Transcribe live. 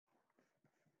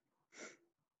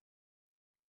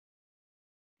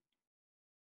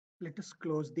Let us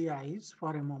close the eyes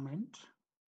for a moment.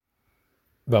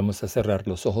 Vamos a cerrar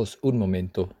los ojos un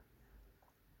momento.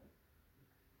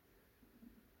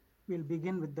 We'll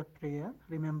begin with the prayer,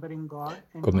 remembering God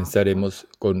and Comenzaremos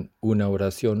con una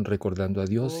oración recordando a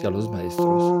Dios y a los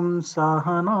maestros. Om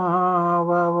Sahana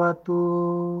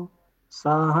Vavatu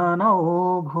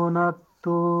Sahanao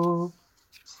Bhunaktu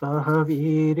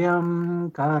Sahaviryam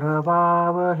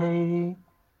Karavavahe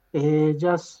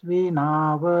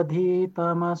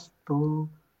Tejasvinavadhitamastu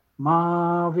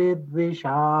Ma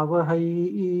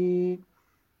Vidvishavahai.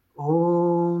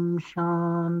 Om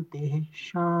Shanti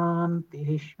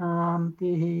Shanti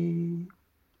Shanti.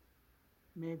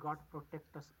 May God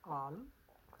protect us all.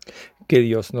 Que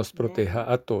Dios nos proteja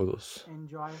a todos,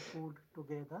 Enjoy food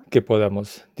together. que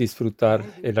podamos disfrutar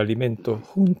el alimento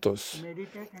juntos,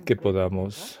 Meditate and que pray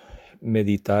podamos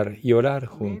meditar y orar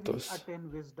together. May we juntos, attain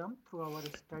wisdom through our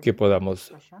study que and podamos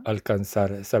discussion.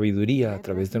 alcanzar sabiduría a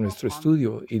través de nuestro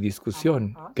estudio y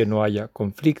discusión, que no haya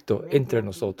conflicto entre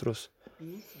nosotros,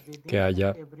 Peace within que and haya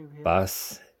everywhere.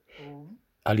 paz Om.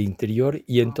 al interior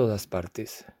y en todas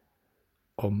partes.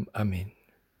 Om, amén.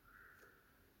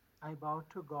 I bow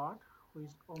to God, who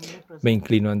is omnipresent. Me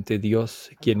inclino ante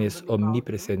Dios, quien es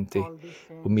omnipresente.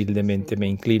 Humildemente me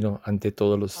inclino ante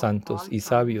todos los santos y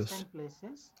sabios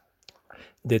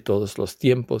de todos los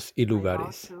tiempos y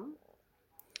lugares.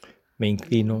 Me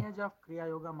inclino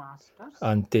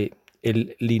ante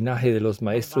el linaje de los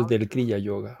maestros del Kriya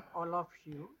Yoga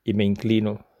y me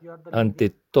inclino ante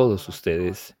todos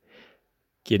ustedes,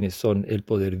 quienes son el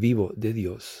poder vivo de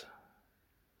Dios.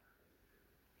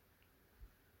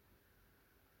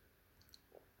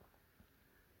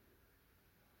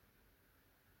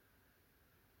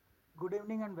 Good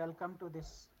evening and welcome to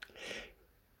this.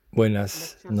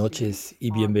 Buenas noches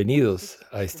y bienvenidos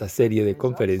a esta serie de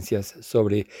conferencias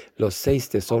sobre los 6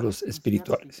 tesoros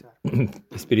espirituales,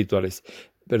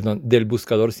 del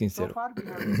buscador sincero.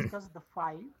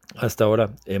 Hasta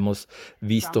ahora hemos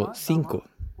visto 5: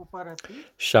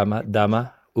 Shama,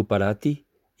 Dhamma, Uparati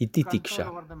y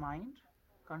Titiksha.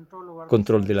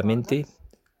 Control de la mente,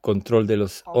 control de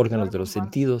los órganos de los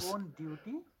sentidos,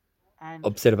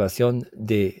 observación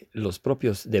de los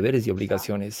propios deberes y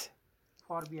obligaciones,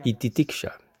 y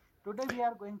Titiksha,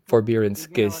 forbearance,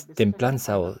 que es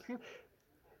templanza o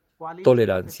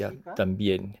tolerancia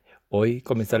también. Hoy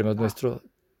comenzaremos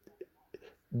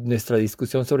nuestra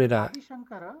discusión sobre la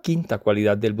quinta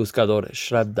cualidad del buscador,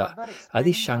 Shraddha.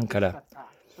 Adi Shankara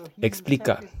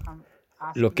explica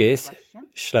lo que es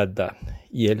Shraddha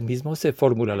y él mismo se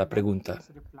formula la pregunta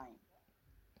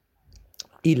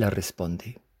y la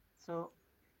responde.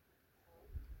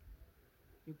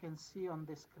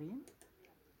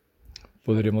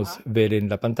 Podremos ver en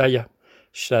la pantalla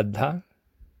Shraddha.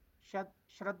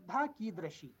 Shraddha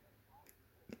Kidrashi.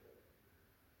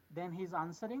 Then he is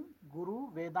answering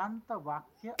Guru Vedanta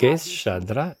Vakya. ¿Qué es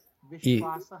Shraddha? Y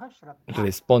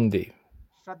responde.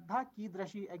 Shraddha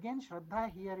Kidrashi. Again, Shraddha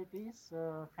here it is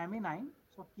feminine,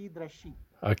 so Kidrashi.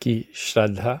 Aquí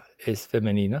Shraddha es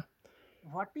femenina.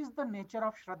 What is the nature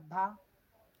of Shraddha?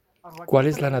 ¿Cuál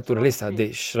es la naturaleza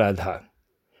de Shraddha?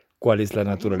 ¿Cuál es la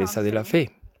naturaleza de la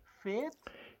fe?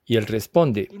 Y él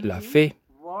responde, la fe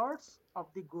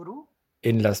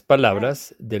en las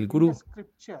palabras del Gurú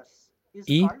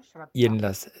y en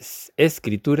las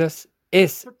escrituras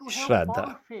es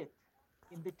Shraddha.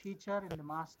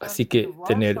 Así que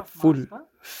tener full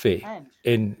fe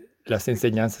en las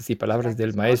enseñanzas y palabras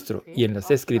del maestro y en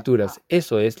las escrituras,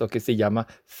 eso es lo que se llama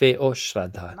fe o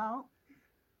Shraddha.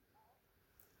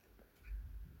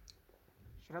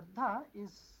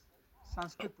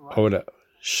 Ahora,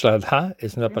 Shraddha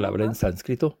es una palabra en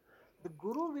sánscrito.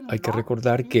 Hay que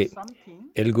recordar que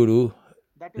el Gurú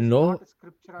no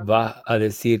va a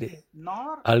decir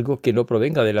algo que no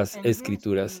provenga de las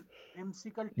escrituras,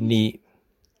 ni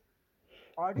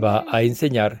va a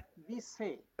enseñar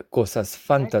cosas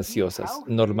fantasiosas.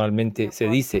 Normalmente se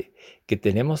dice que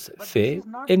tenemos fe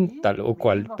en tal o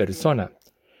cual persona,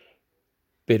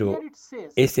 pero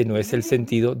ese no es el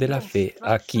sentido de la fe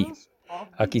aquí.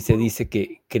 Aquí se dice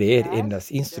que creer en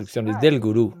las instrucciones del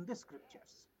Gurú,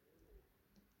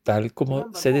 tal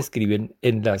como se describen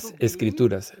en las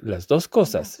escrituras. Las dos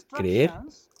cosas, creer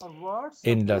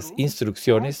en las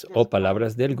instrucciones o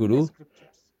palabras del Gurú,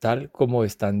 tal como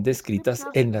están descritas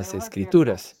en las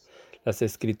escrituras. Las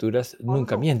escrituras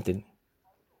nunca mienten,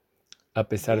 a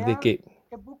pesar de que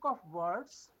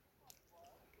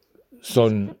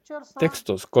son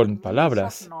textos con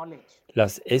palabras.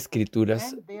 Las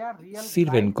escrituras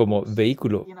sirven como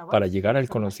vehículo para llegar al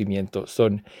conocimiento.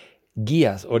 Son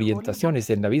guías, orientaciones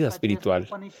en la vida espiritual.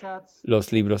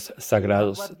 Los libros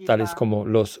sagrados, tales como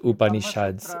los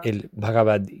Upanishads, el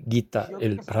Bhagavad Gita,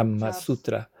 el Brahma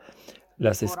Sutra,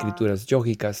 las escrituras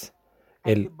yógicas,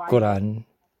 el Corán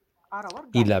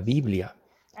y la Biblia,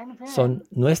 son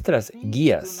nuestras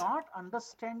guías.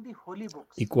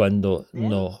 Y cuando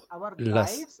no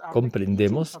las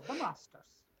comprendemos,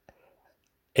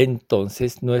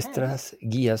 entonces nuestras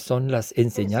guías son las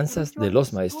enseñanzas de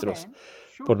los maestros.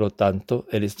 Por lo tanto,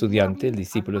 el estudiante, el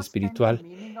discípulo espiritual,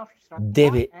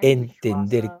 debe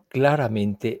entender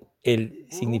claramente el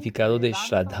significado de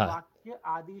Shraddha.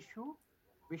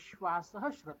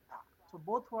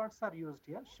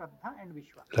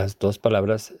 Las dos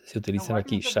palabras se utilizan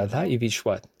aquí, Shraddha y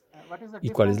Vishwas.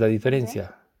 ¿Y cuál es la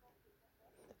diferencia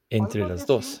entre las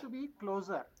dos?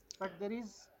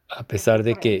 A pesar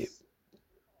de que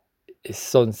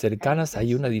son cercanas,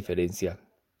 hay una diferencia.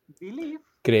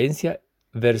 Creencia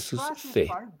versus fe.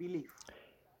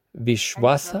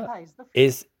 Vishwasa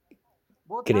es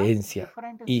creencia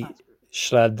y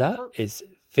Shraddha es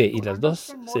fe. Y las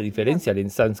dos se diferencian en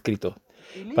sánscrito.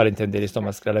 Para entender esto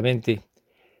más claramente,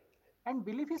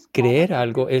 creer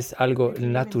algo es algo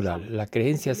natural. La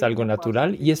creencia es algo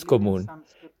natural y es común.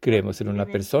 Creemos en una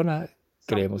persona,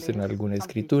 creemos en alguna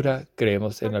escritura,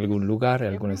 creemos en algún lugar, en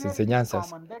algunas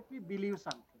enseñanzas.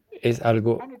 Es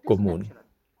algo común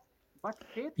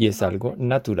y es algo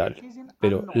natural.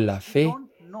 Pero la fe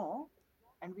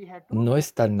no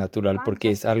es tan natural porque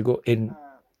es algo en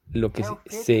lo que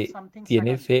se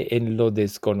tiene fe en lo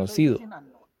desconocido.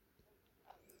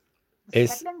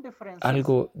 Es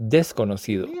algo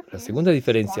desconocido. La segunda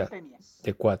diferencia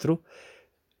de 4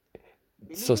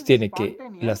 sostiene que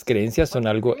las creencias son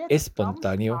algo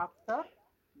espontáneo.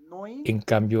 En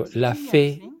cambio, la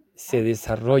fe se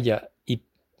desarrolla y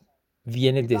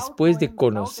viene después de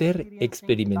conocer,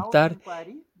 experimentar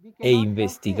e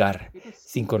investigar.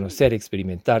 Sin conocer,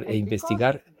 experimentar e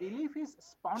investigar,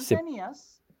 se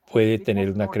puede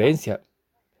tener una creencia,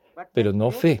 pero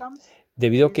no fe.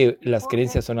 Debido a que las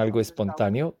creencias son algo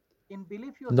espontáneo,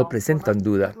 no presentan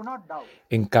duda.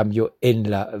 En cambio, en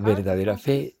la verdadera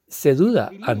fe se duda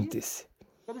antes.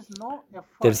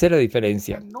 Tercera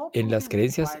diferencia, en las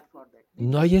creencias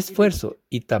no hay esfuerzo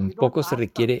y tampoco se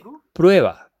requiere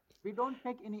prueba.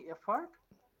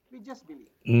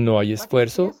 No hay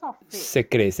esfuerzo, se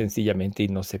cree sencillamente y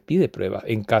no se pide prueba.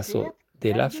 En el caso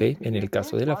de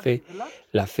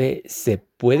la fe se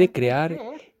puede crear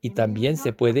y también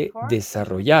se puede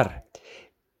desarrollar.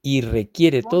 Y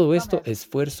requiere todo esto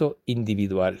esfuerzo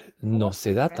individual. No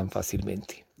se da tan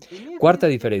fácilmente. Cuarta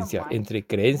diferencia entre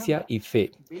creencia y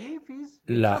fe.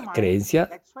 La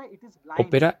creencia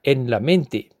opera en la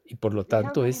mente y por lo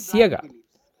tanto es ciega.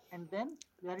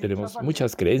 Tenemos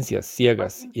muchas creencias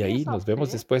ciegas y ahí nos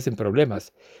vemos después en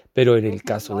problemas. Pero en el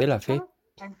caso de la fe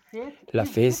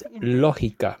es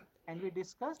lógica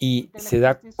y se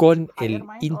da con el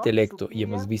intelecto. Y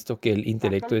hemos visto que el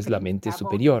intelecto es la mente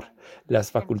superior,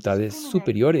 las facultades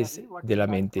superiores de la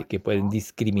mente que pueden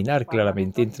discriminar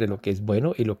claramente entre lo que es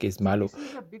bueno y lo que es malo,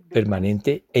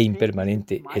 permanente e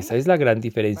impermanente. Esa es la gran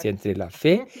diferencia entre la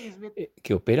fe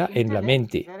que opera en la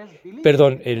mente,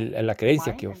 la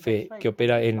creencia que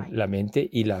opera en la mente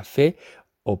y la fe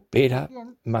opera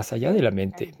más allá de la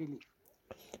mente.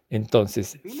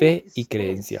 Entonces, fe y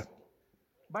creencia.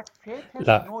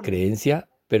 La creencia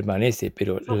permanece,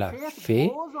 pero la fe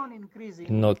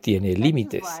no tiene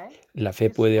límites. La fe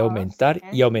puede aumentar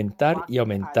y aumentar y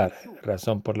aumentar,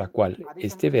 razón por la cual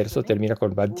este verso termina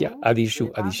con Vadya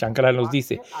Adishu. Adi Shankara nos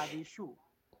dice,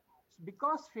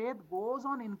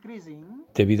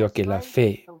 debido a que la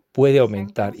fe puede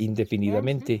aumentar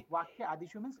indefinidamente,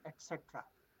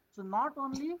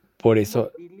 por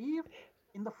eso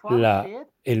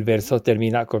el verso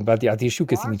termina con Vadya Adishu,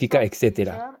 que significa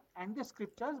etcétera.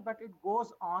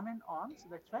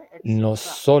 No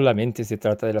solamente se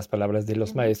trata de las palabras de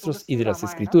los maestros y de las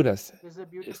escrituras.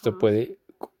 Esto puede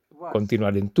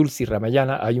continuar en Tulsi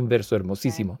Ramayana. Hay un verso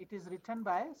hermosísimo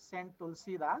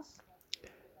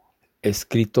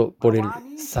escrito por el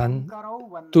San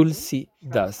Tulsi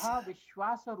Das.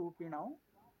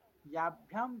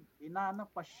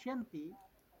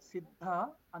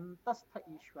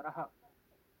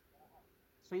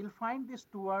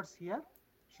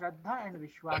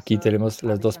 Aquí tenemos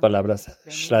las dos palabras,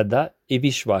 Shraddha y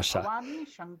Vishwasa,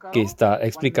 que está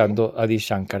explicando Adi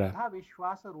Shankara.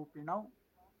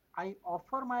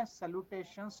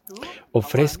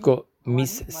 Ofrezco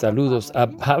mis saludos a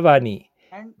Bhavani.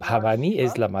 Bhavani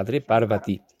es la madre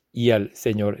Parvati y al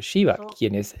señor Shiva,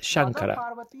 quien es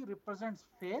Shankara.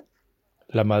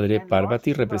 La madre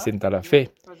Parvati representa la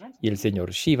fe y el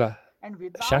señor Shiva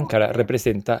Shankara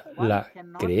representa la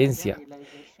creencia.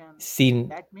 Sin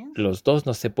los dos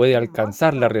no se puede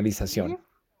alcanzar la realización,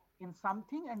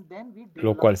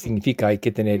 lo cual significa hay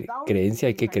que tener creencia,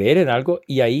 hay que creer en algo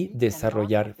y ahí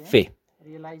desarrollar fe.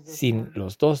 Sin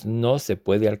los dos no se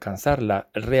puede alcanzar la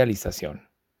realización.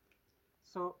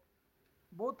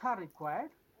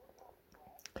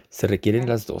 Se requieren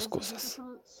las dos cosas.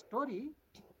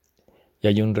 Y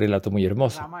hay un relato muy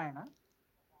hermoso.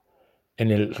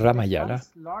 En el Ramayana,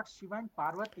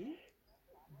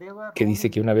 que dice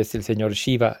que una vez el señor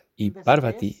Shiva y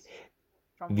Parvati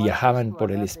viajaban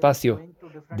por el espacio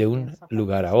de un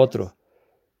lugar a otro,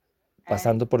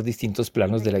 pasando por distintos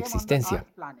planos de la existencia.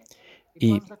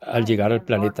 Y al llegar al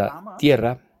planeta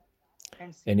Tierra,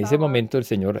 en ese momento el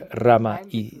señor Rama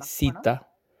y Sita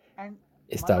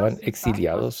estaban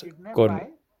exiliados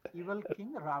con...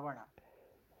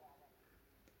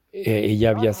 ella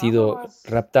había sido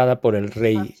raptada por el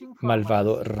rey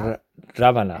malvado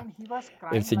Ravana.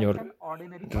 El señor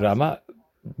Rama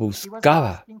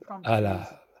buscaba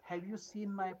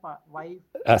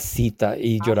a Sita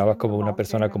y lloraba como una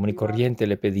persona común y corriente.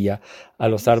 Le pedía a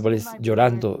los árboles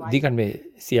llorando, díganme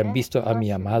si han visto a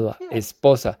mi amada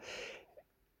esposa.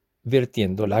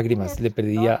 Vertiendo lágrimas, le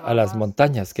pedía a las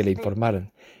montañas que le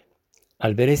informaran.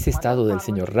 Al ver ese estado del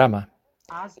señor Rama,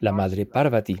 la madre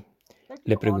Parvati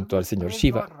le preguntó al señor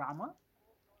Shiva,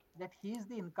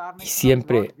 ¿y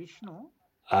siempre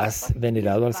has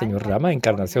venerado al señor Rama,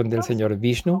 encarnación del señor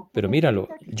Vishnu? Pero míralo,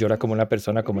 llora como una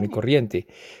persona común y corriente.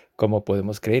 ¿Cómo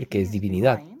podemos creer que es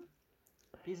divinidad?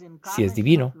 Si es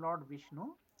divino,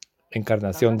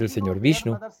 encarnación del señor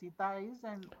Vishnu,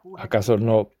 ¿acaso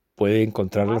no puede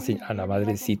encontrar a la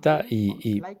madre Sita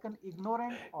y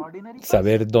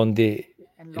saber dónde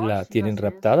la tienen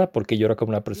raptada? Porque llora como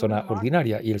una persona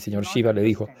ordinaria. Y el señor Shiva le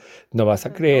dijo, no vas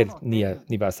a creer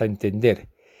ni vas a entender.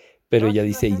 Pero ella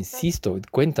dice, insisto,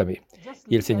 cuéntame.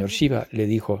 Y el señor Shiva le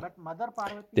dijo,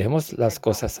 dejemos las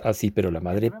cosas así, pero la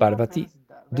madre Parvati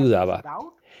dudaba.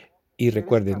 Y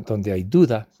recuerden, donde hay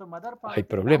duda, hay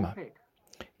problema.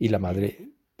 Y la madre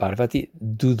Parvati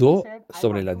dudó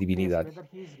sobre la divinidad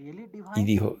y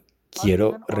dijo,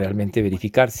 quiero realmente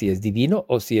verificar si es divino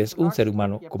o si es un ser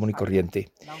humano común y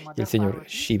corriente. Y el señor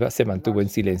Shiva se mantuvo en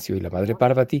silencio y la madre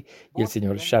Parvati y el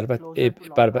señor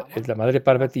la madre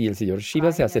Parvati y el señor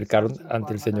Shiva se acercaron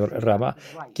ante el señor Rama,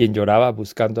 quien lloraba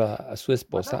buscando a su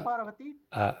esposa,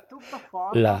 a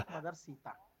la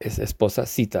esposa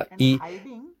Sita. Y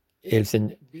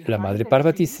la madre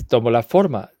Parvati tomó la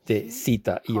forma de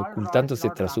Sita y ocultándose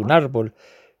tras un árbol,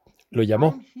 lo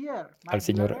llamó al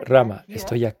señor Rama,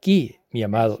 estoy aquí, mi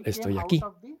amado, estoy aquí.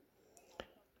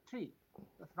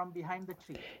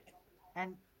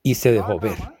 Y se dejó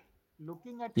ver.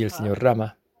 Y el señor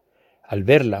Rama, al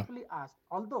verla,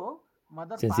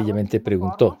 sencillamente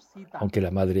preguntó, aunque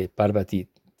la madre Parvati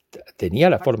tenía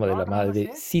la forma de la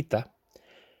madre Sita,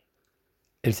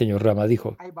 el señor Rama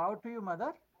dijo,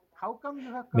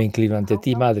 me inclino ante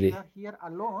ti, madre.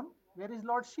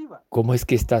 ¿Cómo es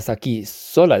que estás aquí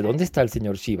sola? ¿Dónde está el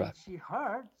señor Shiva?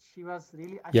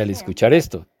 Y al escuchar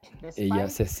esto, ella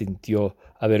se sintió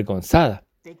avergonzada,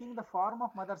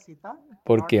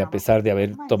 porque a pesar de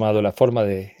haber tomado la forma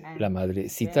de la madre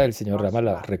Sita, el señor Rama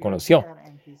la reconoció.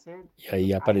 Y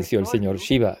ahí apareció el señor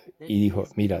Shiva y dijo,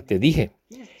 mira, te dije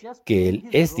que él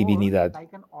es divinidad.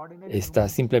 Está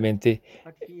simplemente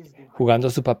jugando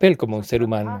su papel como un ser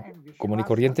humano común y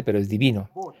corriente, pero es divino.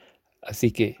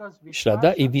 Así que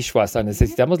Shraddha y Vishwasa,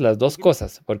 necesitamos las dos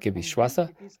cosas, porque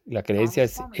Vishwasa, la creencia,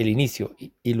 es el inicio,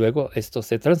 y luego esto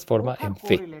se transforma en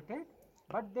fe.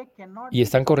 Y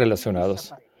están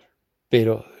correlacionados,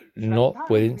 pero no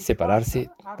pueden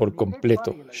separarse por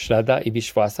completo. Shraddha y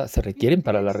Vishwasa se requieren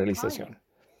para la realización.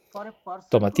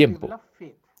 Toma tiempo.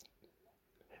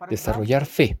 Desarrollar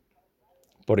fe.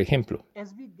 Por ejemplo,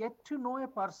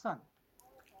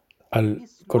 al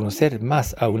conocer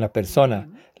más a una persona,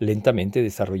 lentamente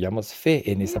desarrollamos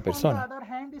fe en esa persona.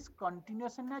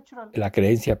 La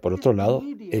creencia, por otro lado,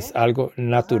 es algo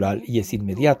natural y es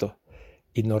inmediato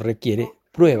y no requiere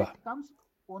prueba.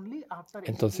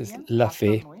 Entonces, la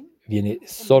fe viene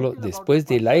solo después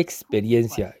de la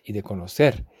experiencia y de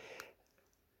conocer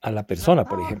a la persona,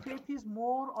 por ejemplo.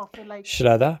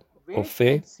 Shraddha o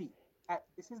fe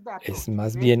es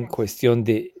más bien cuestión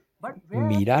de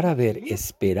mirar a ver,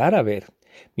 esperar a ver,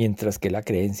 mientras que la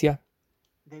creencia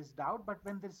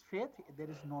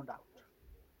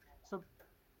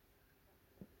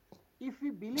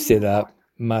se da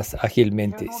más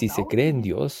ágilmente. Si se cree en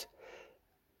Dios,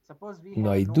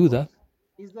 no hay duda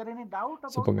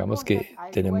Supongamos que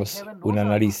tenemos una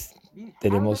nariz.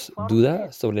 ¿Tenemos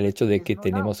duda sobre el hecho de que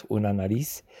tenemos una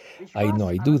nariz? Ahí no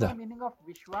hay duda.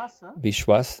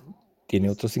 Vishwas tiene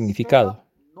otro significado.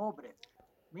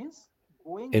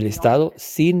 El estado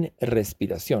sin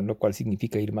respiración, lo cual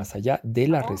significa ir más allá de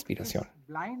la respiración.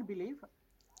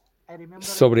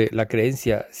 Sobre la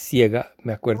creencia ciega,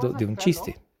 me acuerdo de un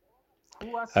chiste.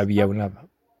 Había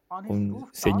un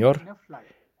señor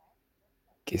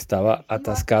que estaba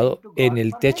atascado en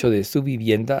el techo de su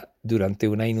vivienda durante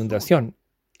una inundación.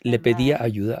 Le pedía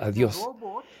ayuda a Dios.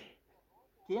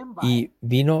 Y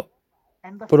vino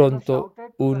pronto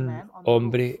un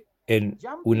hombre en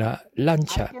una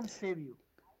lancha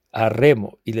a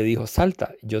remo y le dijo: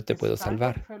 salta, yo te puedo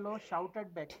salvar.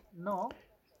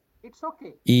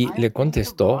 Y le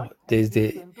contestó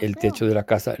desde el techo de la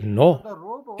casa: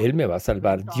 no, él me va a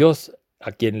salvar. Dios,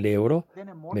 a quien le oro,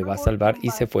 me va a salvar. Y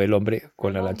se fue el hombre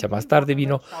con la lancha. Más tarde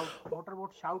vino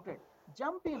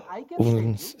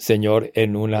un señor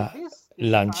en una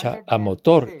lancha a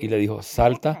motor y le dijo: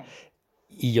 salta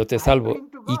y yo te salvo.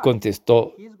 Y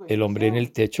contestó el hombre en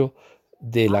el techo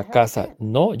de la casa: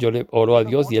 no, yo le oro a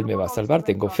Dios y él me va a salvar,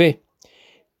 tengo fe.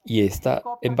 Y esta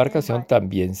embarcación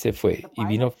también se fue. Y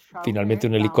vino finalmente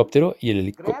un helicóptero y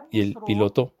el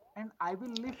piloto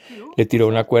le tiró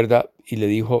una cuerda y le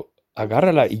dijo: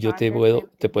 agárrala y yo te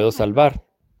puedo salvar.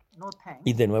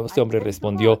 Y de nuevo este hombre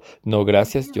respondió: no,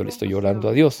 gracias, yo le estoy orando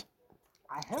a Dios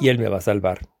y él me va a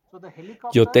salvar.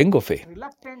 Yo tengo fe.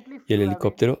 Y el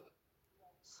helicóptero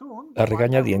a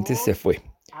regañadientes se fue.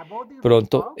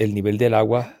 Pronto el nivel del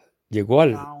agua llegó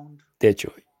al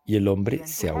techo y el hombre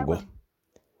se ahogó.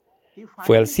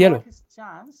 Fue al cielo.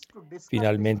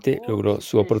 Finalmente logró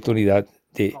su oportunidad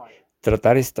de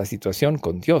tratar esta situación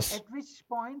con Dios.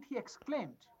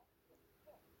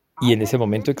 Y en ese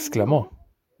momento exclamó: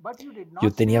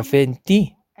 yo tenía fe en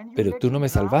ti, pero tú no me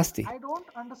salvaste.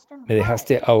 Me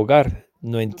dejaste ahogar,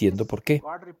 no entiendo por qué.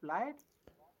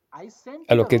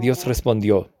 A lo que Dios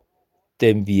respondió: te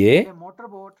envié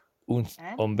un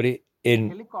hombre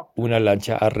en una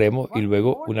lancha a remo y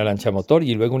luego una lancha a motor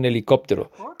y luego un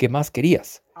helicóptero. ¿Qué más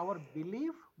querías?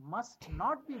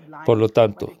 Por lo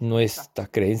tanto, nuestra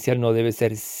creencia no debe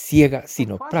ser ciega,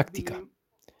 sino práctica.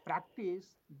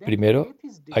 Primero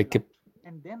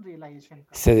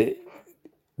se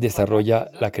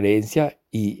desarrolla la creencia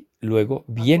y luego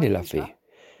viene la fe.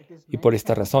 Y por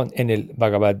esta razón, en el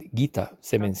Bhagavad Gita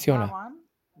se menciona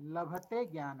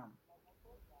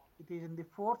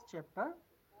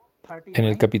en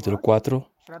el capítulo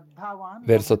 4,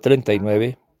 verso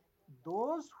 39,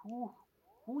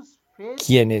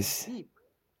 quienes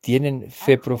tienen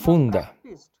fe profunda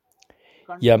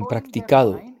y han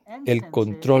practicado el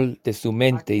control de su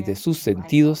mente y de sus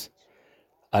sentidos,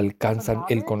 alcanzan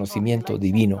el conocimiento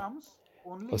divino.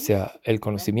 O sea, el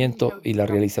conocimiento y la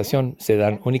realización se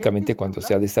dan únicamente cuando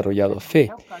se ha desarrollado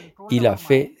fe. Y la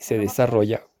fe se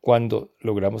desarrolla cuando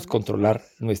logramos controlar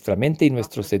nuestra mente y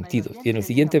nuestros sentidos. Y en el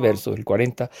siguiente verso, el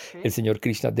 40, el Señor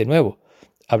Krishna de nuevo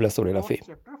habla sobre la fe.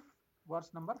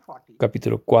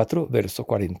 Capítulo 4, verso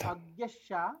 40.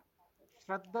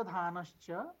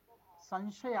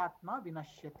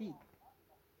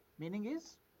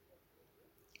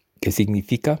 ¿Qué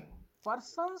significa?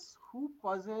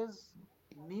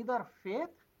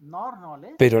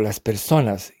 Pero las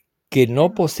personas que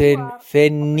no poseen fe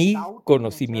ni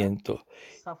conocimiento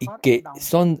y que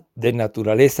son de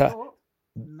naturaleza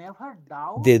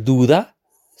de duda,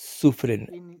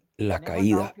 sufren la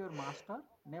caída.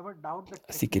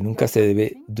 Así que nunca se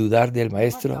debe dudar del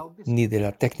maestro, ni de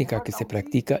la técnica que se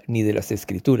practica, ni de las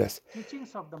escrituras.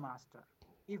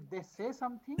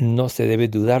 No se debe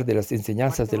dudar de las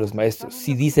enseñanzas de los maestros.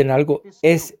 Si dicen algo,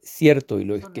 es cierto, y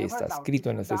lo que está escrito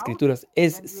en las escrituras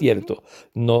es cierto.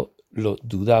 No lo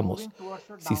dudamos.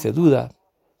 Si se duda,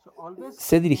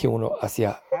 se dirige uno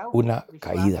hacia una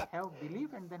caída.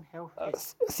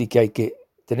 Así que hay que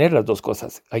tener las dos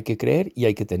cosas. Hay que creer y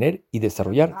hay que tener y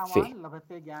desarrollar fe.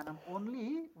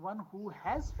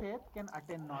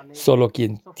 Solo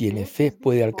quien tiene fe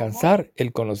puede alcanzar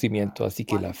el conocimiento. Así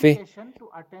que la fe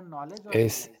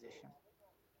es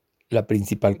la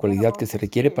principal cualidad que se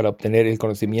requiere para obtener el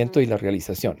conocimiento y la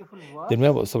realización. De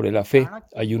nuevo, sobre la fe,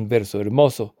 hay un verso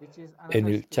hermoso en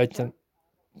el Chaitanya,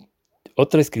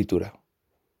 otra escritura.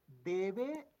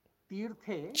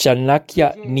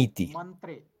 Chanakya Niti.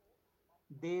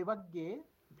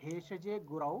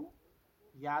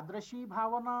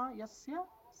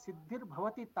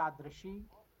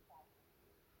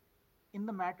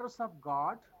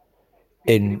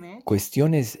 En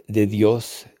cuestiones de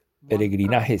Dios,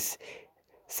 peregrinajes,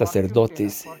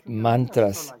 sacerdotes,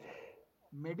 mantras,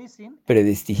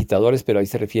 Predestigitadores, pero ahí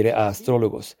se refiere a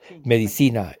astrólogos,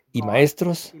 medicina y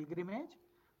maestros,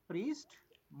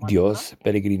 Dios,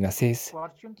 peregrinajes,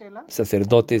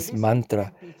 sacerdotes,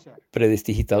 mantra,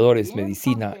 predestigitadores,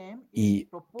 medicina y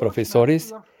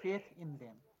profesores.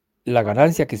 La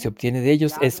ganancia que se obtiene de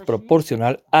ellos es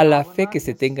proporcional a la fe que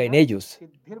se tenga en ellos.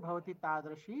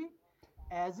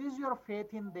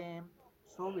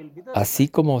 Así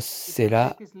como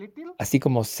sea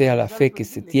la fe que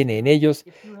se tiene en ellos,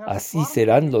 así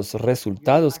serán los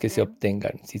resultados que se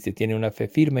obtengan. Si se tiene una fe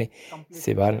firme,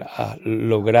 se van a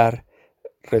lograr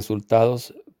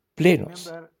resultados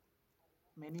plenos.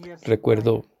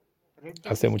 Recuerdo,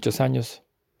 hace muchos años,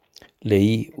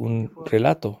 leí un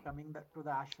relato.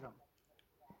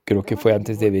 Creo que fue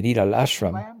antes de venir al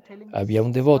ashram. Había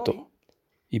un devoto.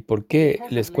 ¿Y por qué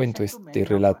les cuento este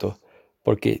relato?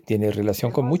 Porque tiene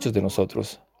relación con muchos de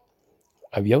nosotros.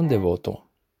 Había un devoto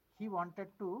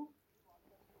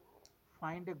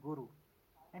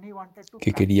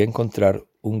que quería encontrar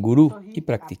un gurú y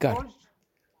practicar.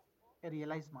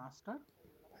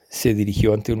 Se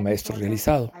dirigió ante un maestro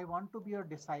realizado,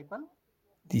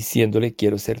 diciéndole: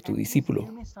 quiero ser tu discípulo.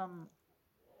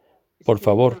 Por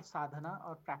favor,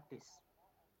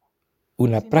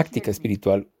 una práctica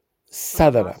espiritual,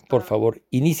 sadhana, por favor,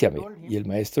 iníciame. Y el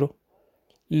maestro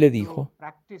le dijo: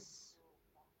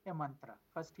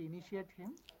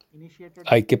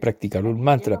 hay que practicar un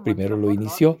mantra. Primero lo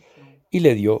inició y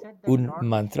le dio un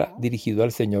mantra dirigido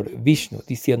al Señor Vishnu,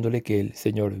 diciéndole que el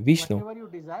Señor Vishnu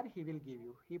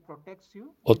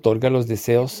otorga los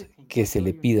deseos que se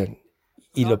le pidan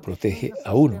y lo protege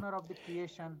a uno.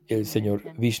 El Señor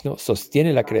Vishnu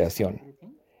sostiene la creación.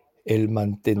 Él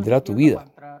mantendrá tu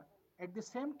vida.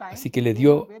 Así que le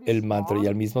dio el mantra y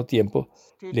al mismo tiempo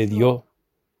le dio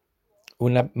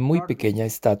una muy pequeña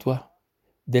estatua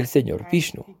del Señor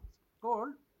Vishnu.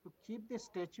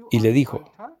 Y le dijo: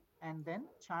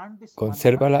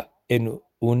 consérvala en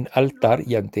un altar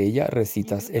y ante ella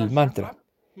recitas el mantra.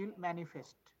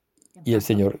 Y el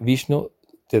Señor Vishnu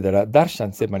te dará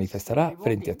darshan, se manifestará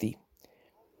frente a ti.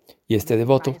 Y este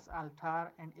devoto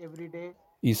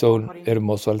hizo un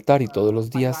hermoso altar y todos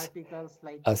los días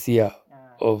hacía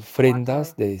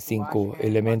ofrendas de 5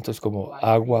 elementos como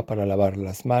agua para lavar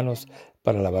las manos,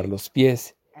 para lavar los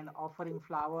pies,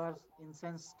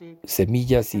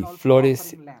 semillas y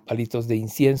flores, palitos de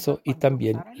incienso y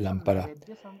también lámpara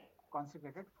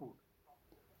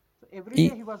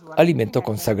y alimento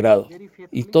consagrado.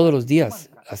 Y todos los días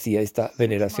hacía esta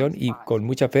veneración y con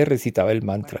mucha fe recitaba el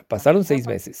mantra. Pasaron 6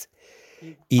 meses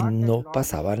y no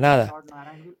pasaba nada.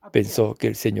 Pensó que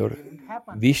el Señor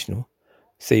Vishnu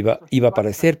iba a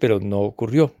aparecer, pero no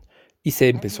ocurrió. Y se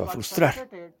empezó a frustrar.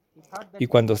 Y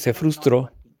cuando se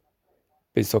frustró,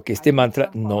 pensó que este mantra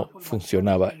no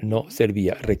funcionaba, no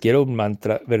servía. Requiero un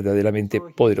mantra verdaderamente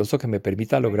poderoso que me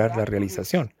permita lograr la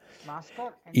realización.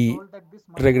 Y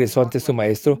regresó ante su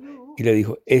maestro y le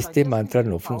dijo: este mantra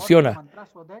no funciona.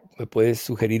 ¿Me puedes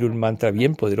sugerir un mantra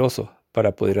bien poderoso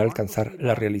para poder alcanzar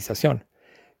la realización?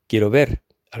 Quiero ver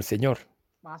al Señor.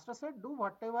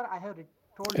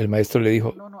 El maestro le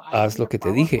dijo: haz lo que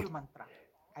te dije.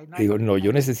 Le digo: no,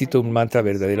 yo necesito un mantra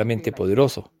verdaderamente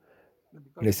poderoso.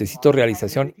 Necesito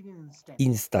realización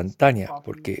instantánea,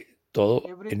 porque todo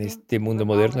en este mundo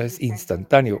moderno es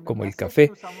instantáneo, como el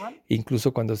café.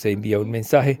 Incluso cuando se envía un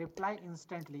mensaje,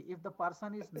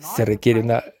 se requiere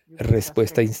una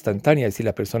respuesta instantánea. Y si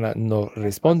la persona no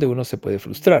responde, uno se puede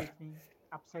frustrar.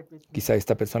 Quizá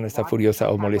esta persona está furiosa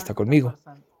o molesta conmigo.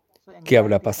 ¿Qué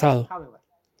habrá pasado?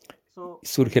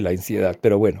 Surge la ansiedad,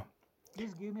 pero bueno.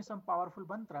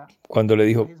 Cuando le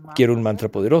dijo: quiero un mantra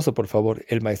poderoso, por favor,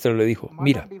 el maestro le dijo: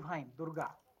 mira,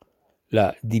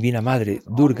 la Divina Madre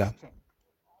Durga,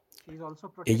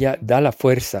 ella da la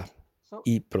fuerza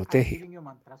y protege.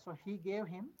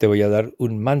 Te voy a dar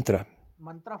un mantra.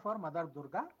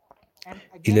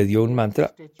 Y le dio un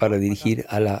mantra para dirigir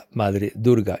a la Madre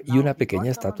Durga y una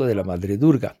pequeña estatua de la Madre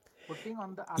Durga.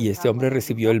 Y este hombre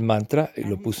recibió el mantra y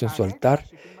lo puso en su altar,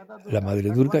 la Madre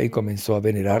Durga, y comenzó a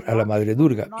venerar a la Madre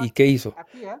Durga. ¿Y qué hizo?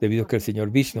 Debido a que el Señor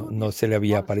Vishnu no se le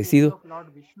había aparecido,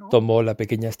 tomó la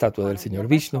pequeña estatua del Señor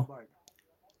Vishnu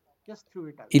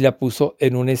y la puso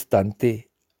en un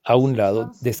estante a un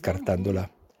lado,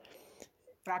 descartándola.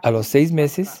 A los 6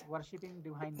 meses,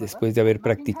 después de haber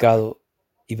practicado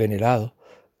y venerado,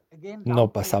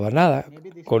 no pasaba nada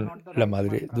con la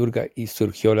Madre Durga y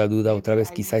surgió la duda otra vez: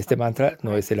 quizá este mantra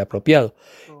no es el apropiado,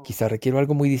 quizá requiero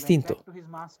algo muy distinto.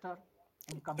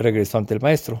 Regresó ante el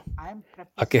maestro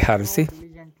a quejarse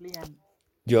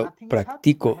Yo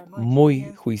practico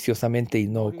muy juiciosamente y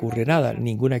no ocurre nada,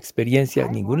 ninguna experiencia,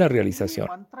 ninguna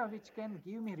realización.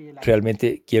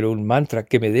 Realmente quiero un mantra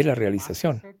que me dé la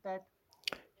realización.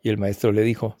 Y el maestro le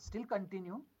dijo,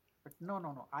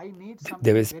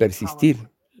 debes persistir.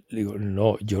 Le digo,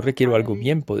 no, yo requiero algo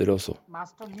bien poderoso.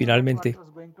 Finalmente,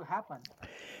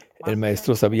 el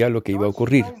maestro sabía lo que iba a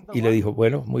ocurrir y le dijo,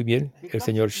 bueno, muy bien, el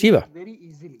señor Shiva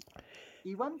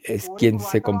es quien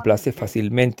se complace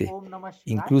fácilmente,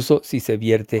 incluso si se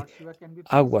vierte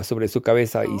agua sobre su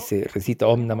cabeza y se recita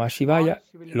Om Namah Shivaya,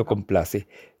 lo complace.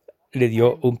 Le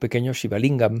dio un pequeño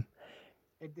Shivalingam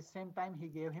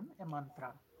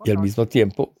y al mismo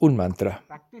tiempo un mantra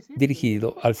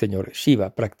dirigido al señor Shiva.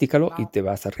 Practícalo y te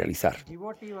vas a realizar.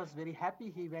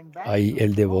 Ahí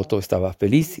el devoto estaba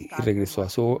feliz y regresó a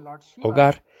su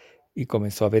hogar y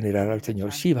comenzó a venerar al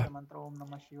señor Shiva.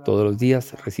 Todos los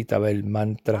días recitaba el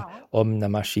mantra Om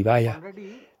Namah Shivaya.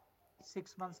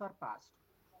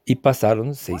 Y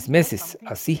pasaron 6 meses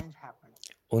así.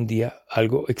 Un día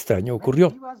algo extraño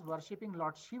ocurrió.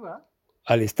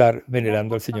 Al estar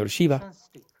venerando al señor Shiva,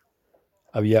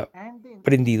 había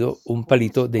prendido un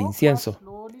palito de incienso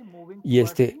y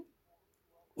este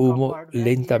humo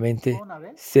lentamente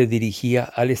se dirigía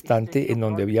al estante en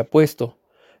donde había puesto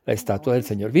la estatua del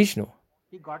señor Vishnu.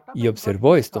 Y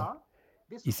observó esto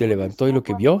y se levantó y lo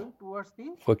que vio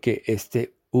fue que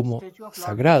este humo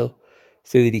sagrado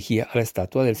se dirigía a la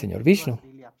estatua del señor Vishnu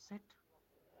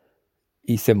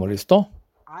y se molestó.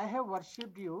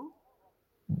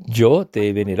 Yo te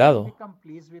he venerado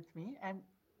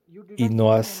y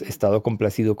no has estado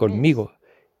complacido conmigo.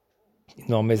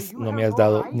 No me has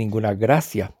dado ninguna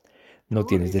gracia. No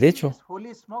tienes derecho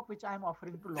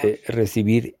de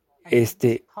recibir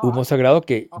este humo sagrado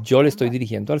que yo le estoy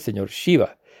dirigiendo al señor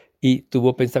Shiva. Y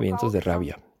tuvo pensamientos de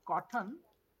rabia.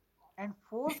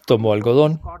 Tomó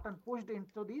algodón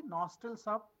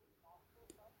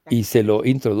y se lo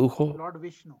introdujo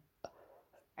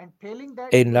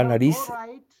en la nariz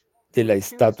de la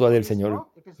estatua del señor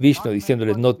Vishnu,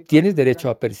 diciéndole, no tienes derecho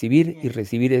a percibir y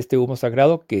recibir este humo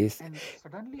sagrado que es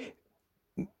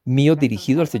mío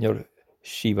dirigido al señor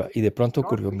Shiva. Y de pronto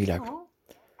ocurrió un milagro.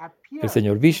 El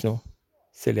señor Vishnu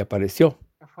se le apareció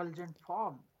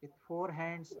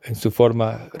en su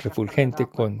forma refulgente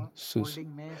con sus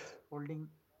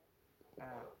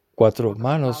 4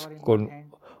 manos, con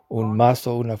un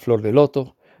mazo, una flor de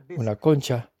loto, una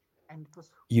concha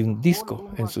y un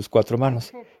disco en sus 4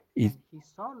 manos. Y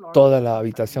toda la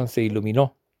habitación se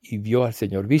iluminó y vio al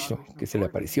señor Vishnu que se le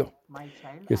apareció.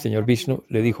 Y el señor Vishnu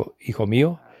le dijo, hijo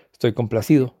mío, estoy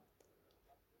complacido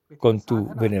con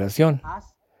tu veneración,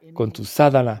 con tu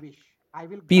sadhana.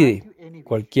 Pide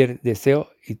cualquier deseo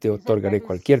y te otorgaré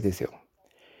cualquier deseo.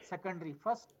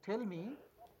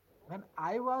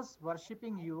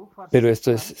 Pero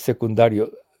esto es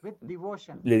secundario.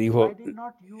 Le dijo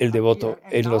el devoto,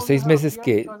 en los 6 meses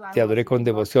que te adoré con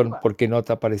devoción, ¿por qué no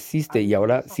te apareciste? Y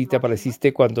ahora sí te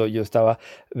apareciste cuando yo estaba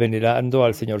venerando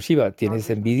al señor Shiva.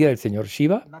 ¿Tienes envidia del señor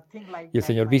Shiva? Y el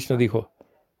señor Vishnu dijo,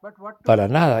 para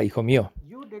nada, hijo mío.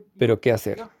 Pero ¿qué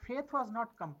hacer?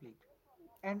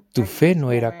 Tu fe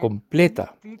no era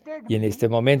completa. Y en este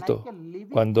momento,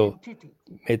 cuando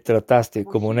me trataste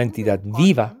como una entidad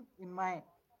viva,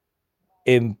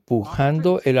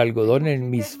 empujando el algodón en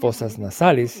mis fosas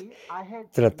nasales,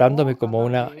 tratándome como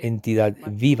una entidad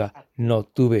viva, no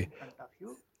tuve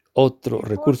otro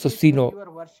recurso sino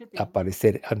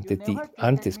aparecer ante ti.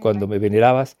 Antes, cuando me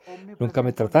venerabas, nunca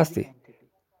me trataste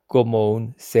como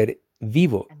un ser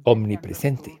vivo,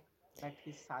 omnipresente.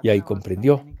 Y ahí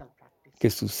comprendió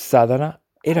que su sadhana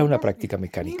era una práctica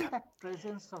mecánica.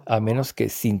 A menos que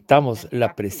sintamos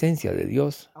la presencia de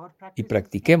Dios y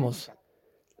practiquemos,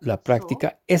 la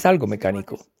práctica es algo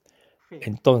mecánico.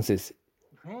 Entonces,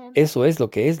 eso es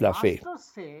lo que es la fe.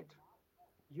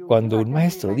 Cuando un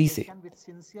maestro dice,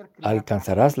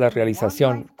 alcanzarás la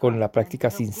realización con la práctica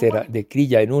sincera de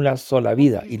Kriya en una sola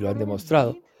vida, y lo han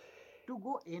demostrado,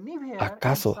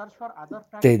 ¿acaso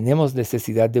tenemos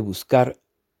necesidad de buscar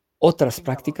otras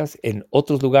prácticas en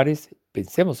otros lugares?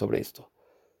 Pensemos sobre esto.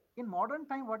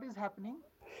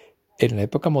 En la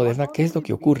época moderna, ¿qué es lo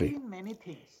que ocurre?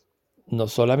 No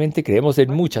solamente creemos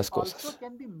en muchas cosas,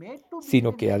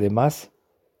 sino que además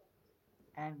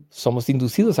somos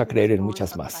inducidos a creer en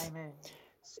muchas más.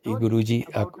 Y Guruji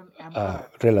ha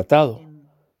relatado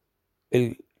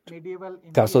el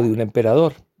caso de un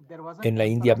emperador en la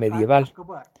India medieval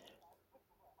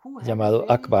llamado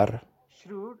Akbar,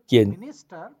 quien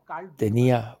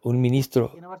tenía un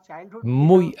ministro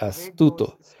muy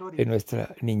astuto. En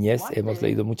nuestra niñez hemos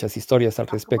leído muchas historias al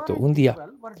respecto. Un día,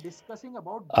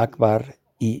 Akbar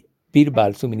y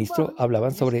Birbal, su ministro,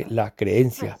 hablaban sobre la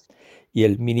creencia. Y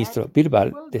el ministro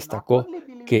Birbal destacó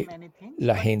que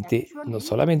la gente no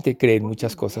solamente cree en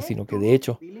muchas cosas, sino que de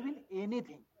hecho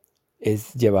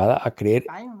es llevada a creer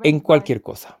en cualquier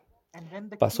cosa.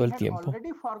 Pasó el tiempo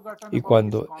y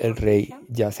cuando el rey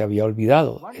ya se había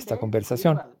olvidado esta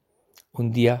conversación,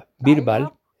 un día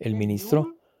Birbal, el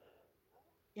ministro,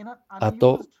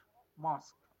 ató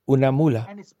una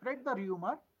mula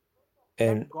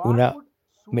en una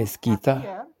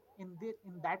mezquita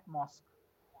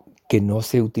que no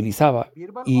se utilizaba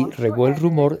y regó el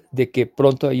rumor de que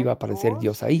pronto iba a aparecer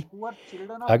Dios ahí,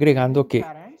 agregando que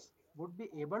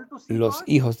los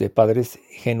hijos de padres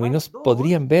genuinos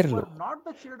podrían verlo,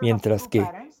 mientras que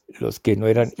los que no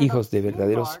eran hijos de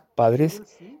verdaderos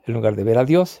padres, en lugar de ver a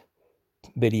Dios,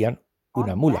 verían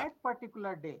una mula.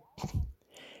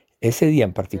 Ese día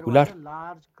en particular,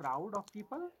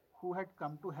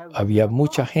 había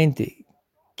mucha gente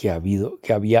que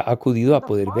había acudido a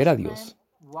poder ver a Dios.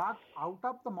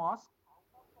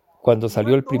 Cuando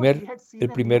salió el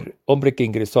primer hombre que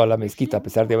ingresó a la mezquita, a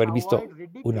pesar de haber visto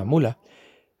una mula,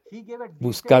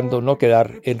 buscando no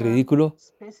quedar en ridículo,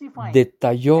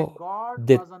 detalló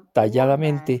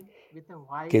detalladamente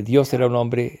que Dios era un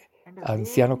hombre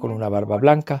anciano con una barba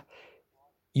blanca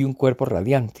y un cuerpo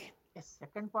radiante.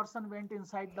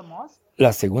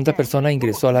 La segunda persona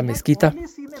ingresó a la mezquita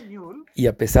y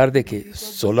a pesar de que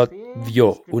solo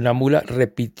vio una mula,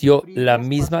 repitió la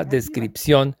misma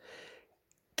descripción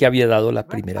que había dado la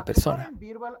primera persona.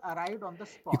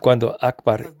 Y cuando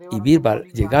Akbar y Birbal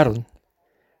llegaron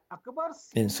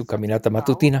en su caminata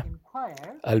matutina,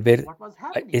 al ver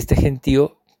a este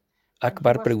gentío,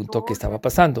 Akbar preguntó qué estaba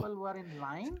pasando.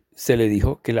 Se le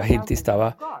dijo que la gente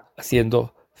estaba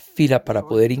haciendo fila para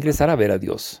poder ingresar a ver a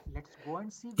Dios.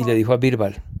 Y le dijo a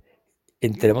Birbal,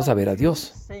 entremos a ver a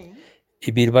Dios.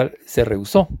 Y Birbal se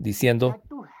rehusó, diciendo,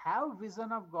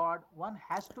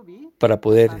 para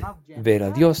poder ver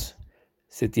a Dios,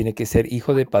 se tiene que ser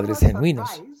hijo de padres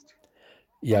genuinos.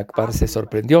 Y Akbar se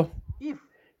sorprendió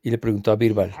y le preguntó a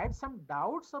Birbal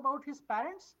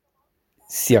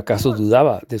si acaso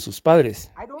dudaba de sus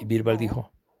padres. Y Birbal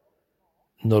dijo,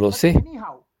 no lo sé,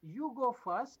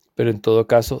 pero en todo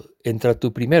caso, entra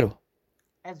tú primero,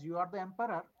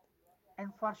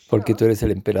 porque tú eres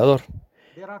el emperador.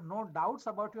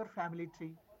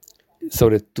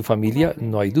 Sobre tu familia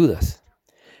no hay dudas.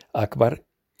 Akbar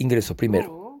ingresó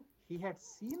primero.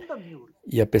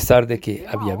 Y a pesar de que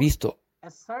había visto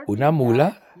una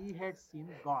mula,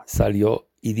 salió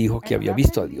y dijo que había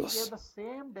visto a Dios.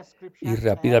 Y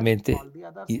rápidamente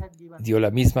dio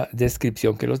la misma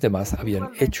descripción que los demás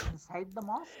habían hecho.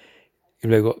 Y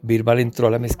luego Birbal entró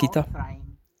a la mezquita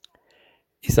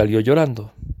y salió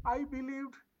llorando.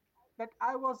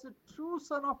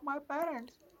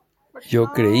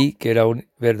 Yo creí que era un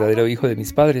verdadero hijo de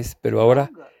mis padres, pero ahora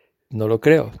no lo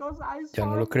creo. Ya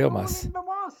no lo creo más.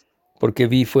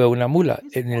 Porque fue a una mula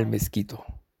en el mezquito.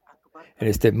 En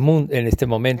este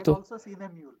momento,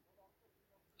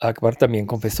 Akbar también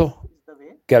confesó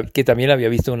que también había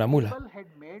visto una mula.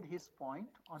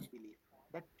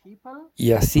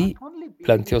 Y así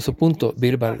planteó su punto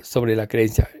Birbal sobre la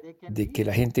creencia de que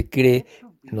la gente cree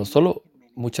no solo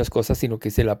muchas cosas, sino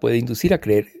que se la puede inducir a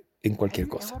creer en cualquier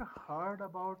cosa.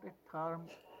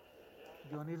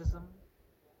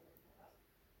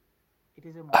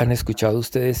 ¿Han escuchado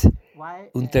ustedes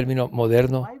un término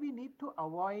moderno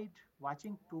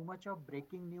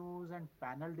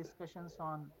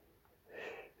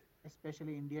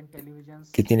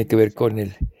que tiene que ver con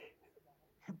el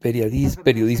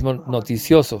periodismo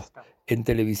noticioso en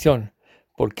televisión?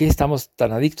 ¿Por qué estamos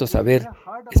tan adictos a ver,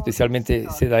 especialmente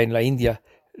se da en la India,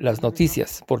 las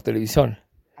noticias por televisión?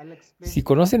 Si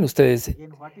conocen ustedes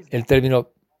el término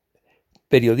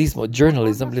periodismo,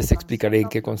 journalism, les explicaré en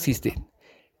qué consiste.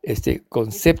 Este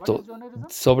concepto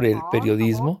sobre el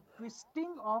periodismo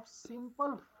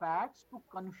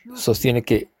sostiene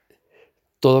que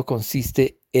todo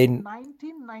consiste en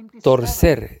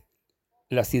torcer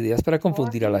las ideas para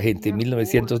confundir a la gente. En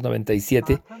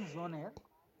 1997,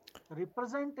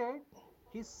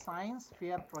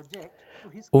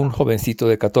 un jovencito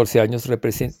de 14 años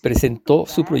presentó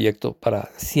su proyecto para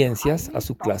ciencias a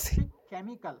su clase,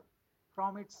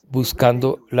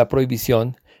 buscando la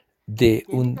prohibición de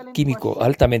un químico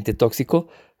altamente tóxico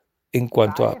en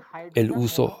cuanto a el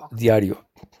uso diario.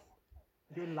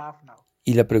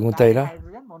 Y la pregunta era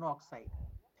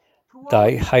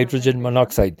dihydrogen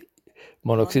monoxide,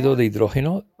 monóxido de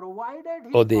hidrógeno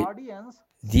o de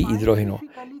dihidrógeno.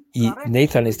 Y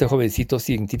Nathan, este jovencito,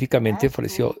 científicamente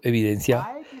ofreció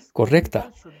evidencia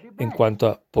correcta en cuanto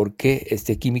a por qué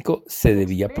este químico se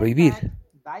debía prohibir.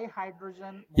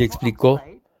 dihydrogen y explicó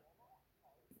monoxide,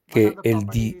 what que are the el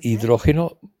properties he said?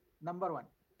 dihidrógeno Number one,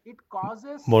 it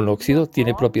causes monóxido severe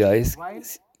tiene burns propiedades while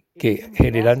que emitting gas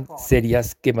generan form.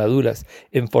 serias quemaduras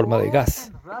en It forma de corrodes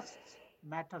gas, and rusts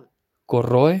metal.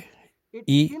 corroe It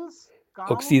y kills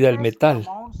oxida el countless metal,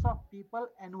 amounts of people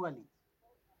annually.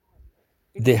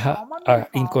 It is deja commonly a found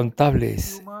in incontables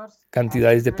tumors,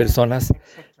 cantidades de acid rain, personas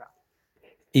etc.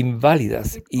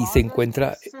 inválidas It y se causes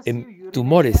encuentra excessive en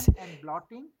tumores, urination and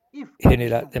blotting if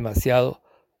genera consumed.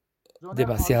 Zoner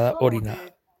demasiada also noted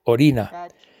orina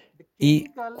that the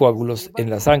y chemical is coágulos able en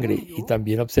la to sangre. kill Y you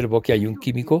también observó que hay if un you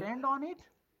químico depend on it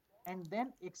and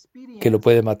then que lo experience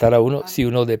puede matar a uno an si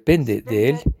uno depende de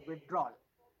él extended withdrawal.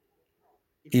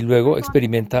 If y you luego depend on it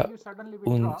and then experimenta you suddenly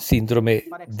un withdraw síndrome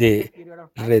for extended de period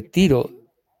of time, it can retiro kill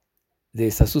you. de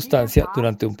esa He then sustancia asked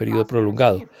durante un his periodo classmates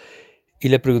prolongado. if Y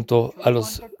le they preguntó a actually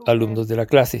los wanted to get alumnos de la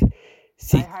clase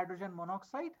si dihydrogen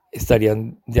monoxide,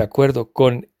 estarían de acuerdo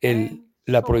con and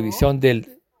la so prohibición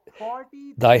del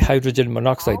 43 dihydrogen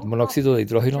monoxide, out of monóxido de 50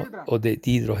 hidrógeno children o de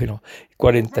dihidrógeno. present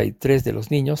 43 de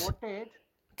los niños voted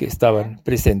que to estaban ban this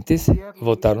presentes clearly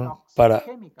votaron toxic para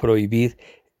chemical. prohibir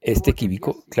They este voted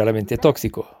químico yes, it should be claramente banned.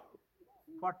 tóxico.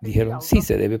 43 Dijeron out sí, of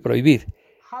se debe 50. prohibir.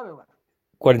 However,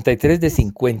 43 de this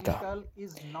 50. chemical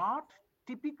is not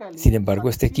typically Sin embargo,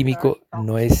 este considered químico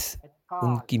no toxic es at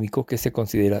un all. químico que se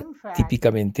considera In fact,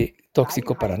 típicamente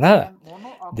tóxico para nada.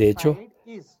 dihydrogen De hecho, monoxide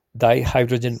is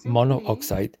dihydrogen simply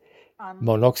monoxide, an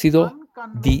monóxido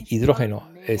unconventional dihidrógeno,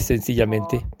 es name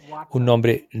sencillamente for un water,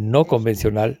 nombre no H2O,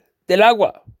 convencional del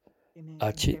agua, in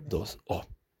chemistry. H2O,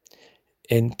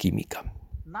 en química.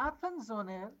 Nathan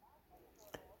Zoner's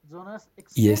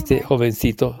Y este experiment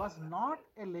jovencito, was not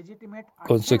a legitimate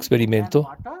con su attempt to ban experimento,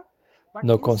 water, but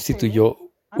no instead constituyó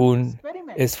an un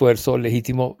experiment esfuerzo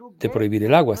legítimo to de get prohibir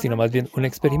el a agua, sino más bien un representation of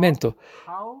experimento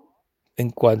how en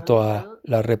cuanto a gullible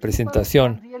la people can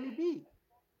representación really be.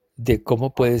 de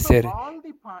cómo puede Also, ser all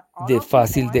de of the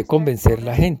fácil de points that convencer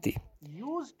la Zoner gente.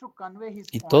 used to convey his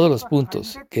Y todos points los were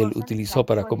puntos que él 100% utilizó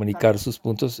para factually comunicar correct. sus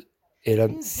puntos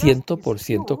eran He just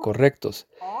 100% skewed correctos.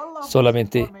 all of this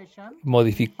Solamente information in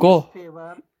his modificó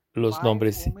favor los by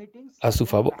nombres omitting a su certain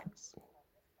favor, facts.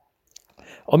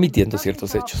 In omitiendo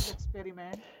ciertos recognition of his hechos.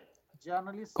 experiment,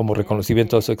 journalist Como James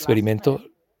reconocimiento a su K. experimento,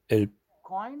 Glassman el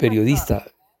coined the periodista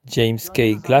term James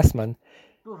K. journalism Glassman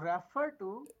to refer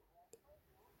to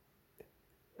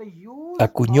the use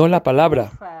acuñó of la a true palabra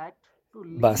fact to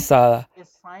lead basada a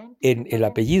en el scientifically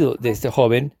apellido de este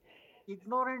joven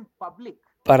ignorant public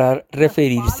para to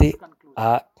a false referirse conclusion.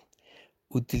 a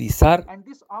utilizar And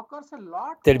this occurs a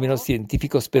lot términos more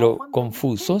científicos pero often than we think,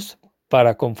 confusos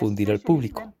para confundir al especially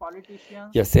público when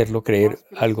politicians, y hacerlo creer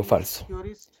algo conspiracy falso.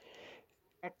 theorists,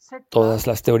 etc., Todas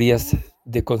las teorías use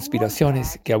de true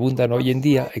conspiraciones facts que to abundan hoy en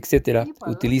día, persuade etcétera,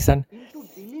 people utilizan into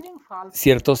believing falsehoods.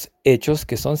 ciertos hechos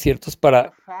que son ciertos The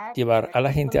para fact llevar that a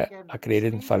la gente people can a creer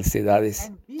en think falsedades.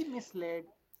 and be misled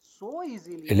so El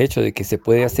easily hecho de que is se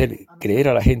puede highly hacer creer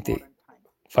a la unsettling in gente modern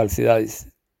times. falsedades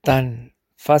tan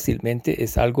fácilmente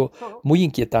es algo So, muy the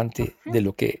inquietante de fifth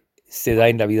lo que se da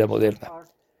en la vida qualification moderna. or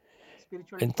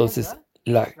spiritual Entonces, treasure,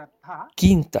 la Shraddha,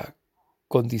 quinta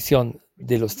condición which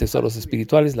de is to los be tesoros cultivated.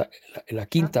 espirituales, la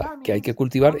quinta Shraddha que hay que means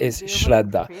cultivar es unwavering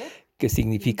Shraddha, faith que in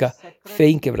significa sacred fe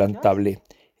scriptures inquebrantable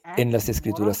and en las in moral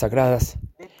escrituras codes sagradas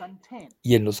they contain,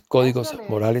 y en los as códigos well as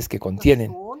morales que the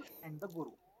contienen, soul and the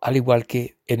guru. al igual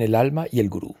que en el alma y el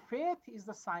gurú. Faith is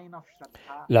the sign of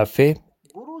Shraddha. La fe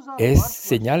Gurus are es worth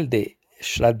señal worship. de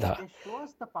Shraddha. They show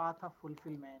us the path of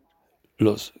fulfillment.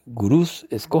 Los gurús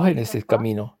escogen ese Advaita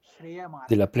camino Shreya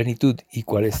de Mata. la plenitud. ¿Y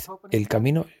cuál es el Kathopanishad,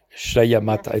 camino? Shreya Shreya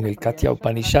Mata. En el Shapreya. Katya Shraddha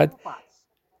Upanishad two paths.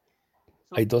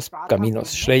 So hay dos path of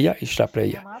caminos, goodness, Shreya y the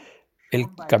Shreya Shrapreya. Marg, El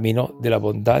shown by the camino de la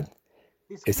gurus. bondad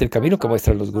The es el camino scriptures que are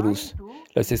muestran los designed gurús. to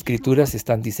Las ensure escrituras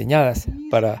están diseñadas peace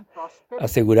para and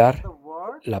prosperity of asegurar the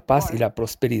world la paz y la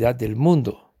prosperidad del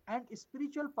mundo and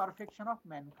spiritual perfection of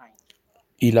mankind.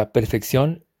 y la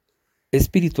perfección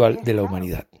espiritual They de la have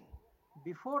humanidad.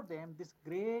 before them this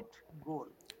great goal.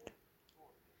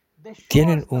 They show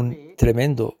Tienen us the un way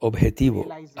tremendo to objetivo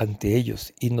realization. ante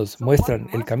ellos y nos So one muestran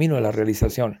el must camino a la place faith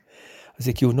realización.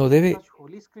 Así que uno in debe such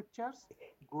holy scriptures,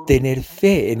 gurus tener and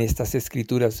fe en teachers. estas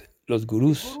escrituras. Los The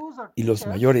gurús gurus or y los teachers,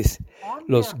 mayores, on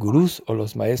los their part, gurús o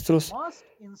los maestros, must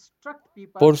instruct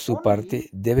people por su only parte,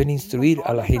 deben in the instruir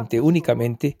a la knowledge of gente the soul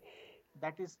únicamente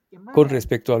that is con immanent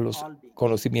respecto a in los all beings.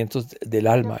 conocimientos del They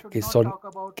alma should que not son, talk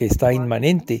about que está inward beings,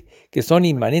 inmanente, que son but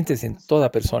they should inmanentes en toda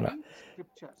instruct persona. only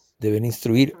scriptures, Deben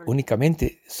instruir scriptural teachings.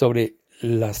 únicamente sobre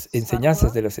las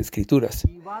enseñanzas Sarva de las escrituras.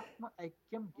 Jivatma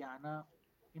Aikyam Jnana,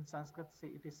 in Sanskrit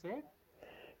it is said,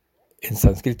 En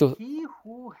sánscrito He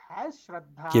who has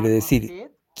Shraddha quiere or decir,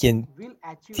 faith quien will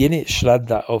achieve tiene this knowledge.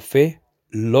 Shraddha o fe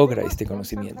They logra must este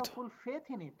themselves have conocimiento. full faith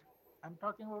in it. I'm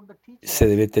talking about the teachers, Se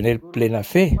debe tener gurus. plena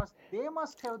fe. They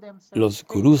must have themselves Los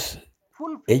faith, gurús,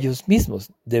 full faith, ellos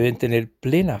mismos, deben tener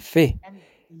plena fe and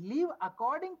live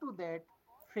according to that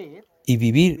faith y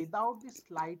vivir without the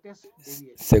slightest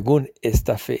deviation. según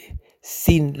esta fe,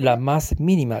 sin la más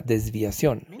mínima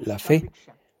desviación. Means La fe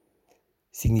conviction.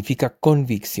 significa It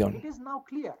convicción. is now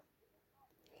clear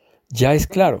Ya es that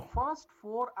the claro first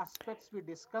four aspects we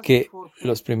discussed que before faith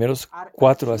los primeros are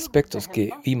 4 achieved with the aspectos help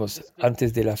que of vimos discrimination.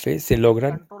 antes de la fe se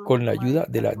logran Control con over la the ayuda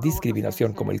mind, de la control over the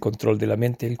discriminación, como el senses, control de la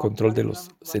mente, el control de los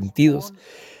observing one's sentidos, own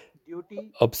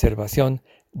duty observación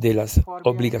de las for bearing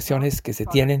obligaciones que se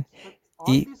tolerance. tienen So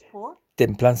all y these four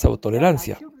templanza o are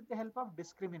tolerancia. achieved with the help of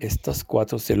discrimination. Estos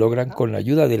 4 se logran con la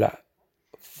ayuda de la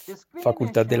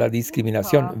facultad de la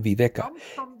discriminación, viveka, Comes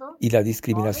from the y la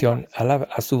discriminación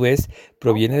a su vez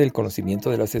proviene del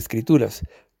conocimiento de las escrituras.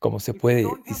 ¿Cómo se puede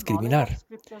discriminar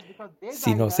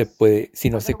si no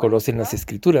se conocen las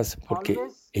escrituras? Porque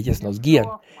ellas nos guían.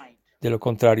 De lo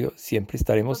contrario, siempre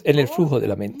estaremos en el flujo de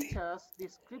la mente.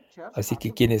 Así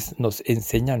que quienes nos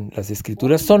enseñan las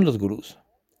escrituras son los gurús.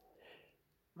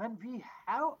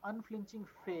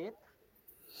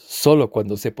 Solo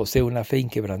cuando se posee una fe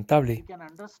inquebrantable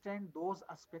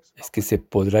es que se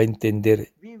podrá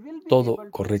entender todo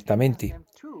correctamente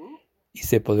y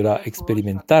se podrá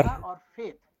experimentar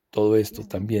todo esto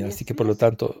también. Así que por lo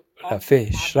tanto, la fe,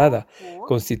 Shraddha,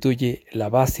 constituye la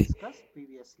base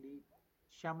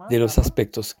de los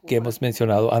aspectos que hemos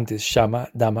mencionado antes: Shama,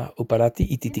 Dhamma, Uparati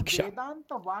y Titiksha.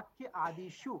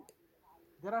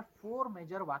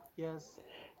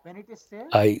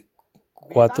 Hay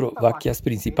 4 vakyas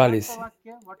principales.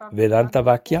 Vedanta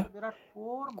Vakya.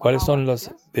 ¿Cuáles son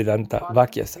los Vedanta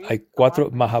Vakyas? Hay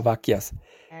 4 Mahavakyas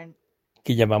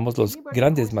que llamamos los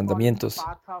grandes mandamientos.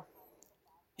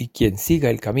 Y quien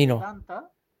siga el camino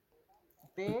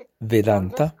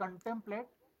Vedanta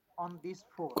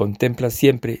contempla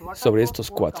siempre sobre estos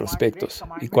 4 aspectos.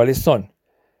 ¿Y cuáles son?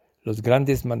 Los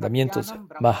grandes mandamientos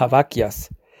Mahavakyas.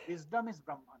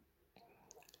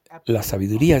 La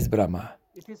sabiduría es Brahma,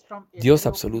 Dios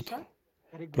absoluto.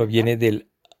 Proviene del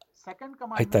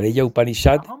Aitareya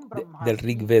Upanishad del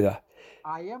Rig Veda.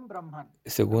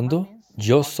 Segundo,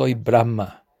 yo soy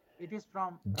Brahma,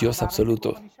 Dios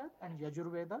absoluto.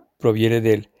 Proviene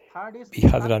del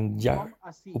Bihadranya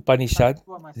Upanishad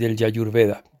del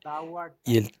Yajurveda.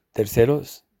 Y el tercero,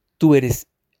 tú eres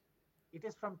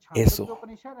eso.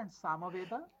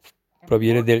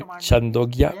 Proviene del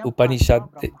Chandogya Upanishad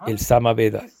del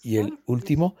Samaveda. Y el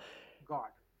último,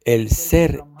 el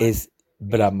ser es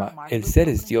Brahma, el ser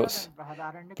es Dios.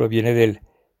 Proviene del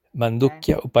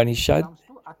Mandukya Upanishad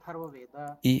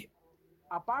y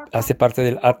hace parte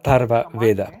del Atharva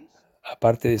Veda.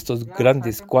 Aparte de estos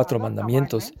grandes 4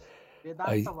 mandamientos,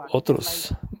 hay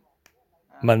otros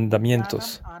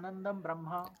mandamientos.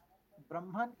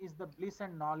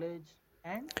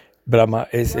 Brahma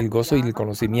es el gozo y el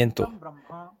conocimiento.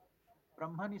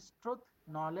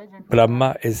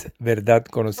 Brahma es verdad,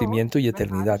 conocimiento y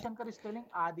eternidad.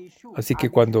 Así que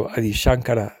cuando Adi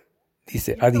Shankara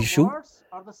dice Adishu,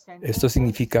 esto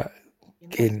significa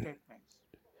que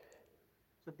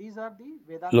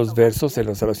los versos en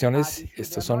las oraciones,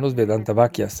 estos son los Vedanta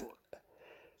Vakyas,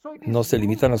 no se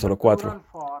limitan a solo 4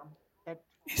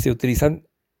 y se utilizan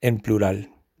en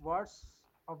plural.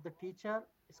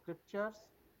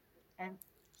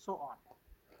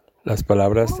 Las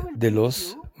palabras de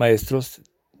los maestros,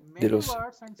 de los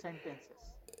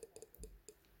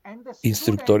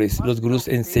instructores. Los gurús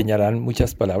enseñarán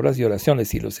muchas palabras y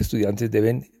oraciones y los estudiantes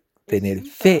deben tener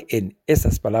fe en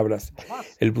esas palabras.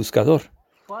 El buscador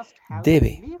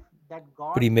debe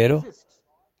primero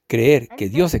creer que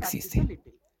Dios existe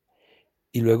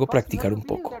y luego practicar un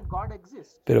poco.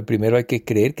 Pero primero hay que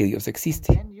creer que Dios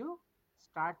existe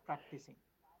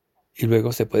y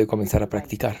luego se puede comenzar a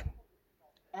practicar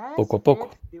poco a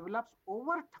poco.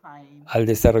 Al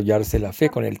desarrollarse la fe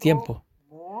con el tiempo,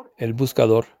 el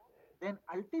buscador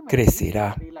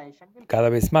crecerá cada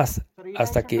vez más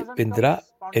hasta que vendrá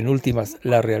en últimas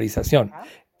la realización.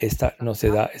 Esta no se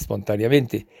da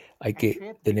espontáneamente. Hay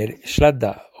que tener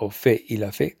Shraddha o fe, y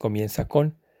la fe comienza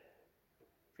con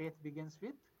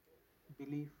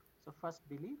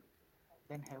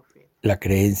la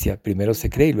creencia. Primero se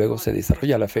cree y luego se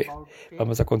desarrolla la fe.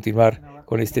 Vamos a continuar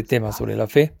con este tema sobre la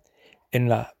fe en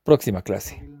la próxima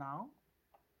clase.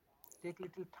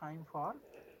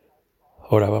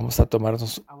 Ahora vamos a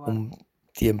tomarnos un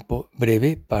tiempo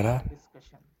breve para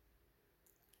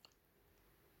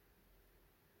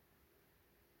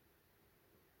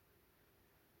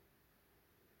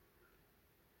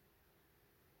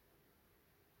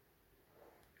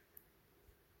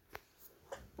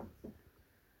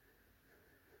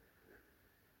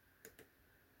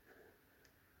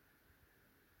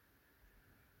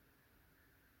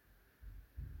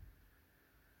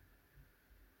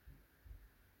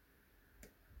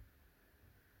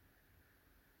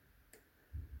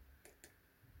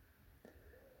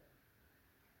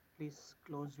Please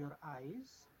close your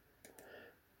eyes.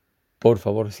 Por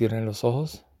favor, cierren los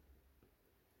ojos.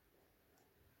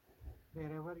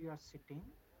 Wherever you are sitting,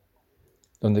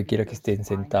 Donde keep quiera que your estén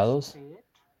spine sentados, straight.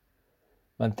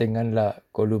 mantengan la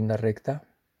columna recta.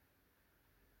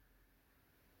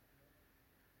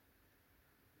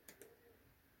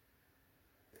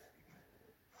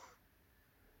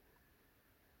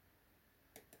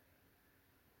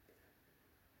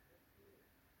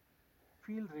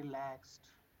 Feel relaxed.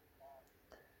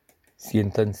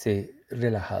 Siéntanse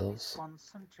relajados.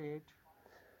 Concentrate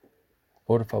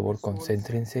Por at the favor, soul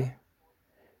concéntrense center,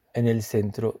 en el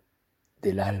centro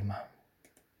del alma,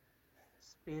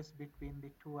 space between the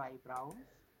two eyebrows.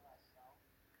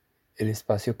 el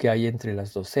espacio que hay entre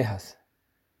las dos cejas.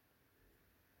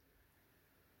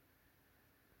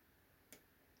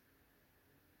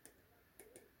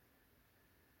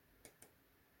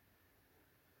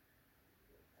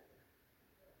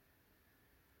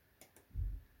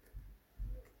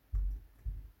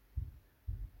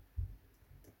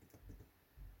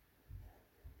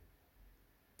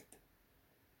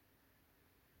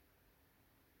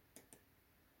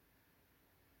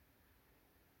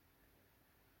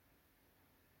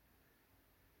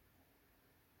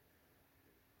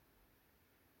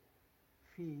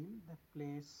 Feel the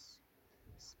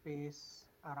space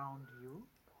around you.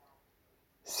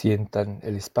 Sientan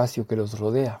el espacio que los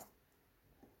rodea.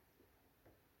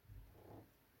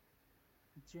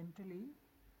 Gently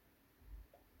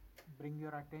bring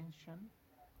your attention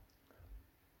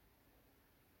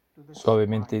to the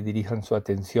Suavemente spine. dirijan su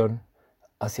atención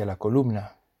hacia la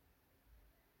columna.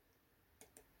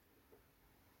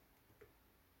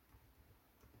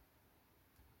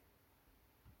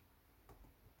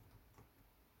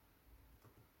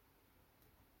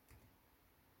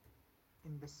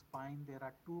 In the spine there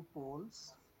are two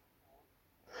poles.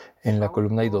 En la South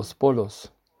columna hay pole, dos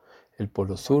polos. El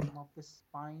polo sur, bottom of the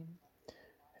spine,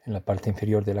 en la parte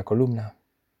inferior de la columna,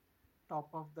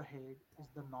 top of the head is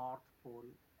the north pole.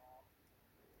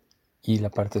 y la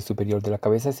parte superior de la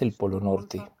cabeza es el polo Two poles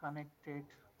norte. are connected,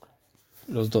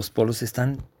 Los dos polos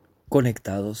están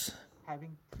conectados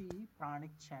having three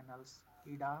pranic channels,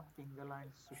 Ida, Pingala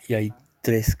and y hay Sushumna.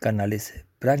 3 canales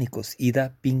pránicos,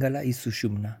 Ida, Pingala y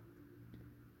Sushumna.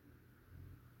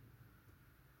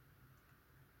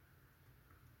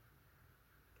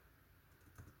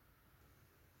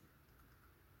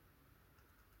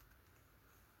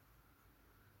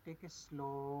 Take a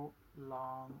slow,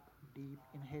 long, deep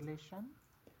inhalation.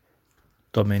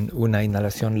 Tomen una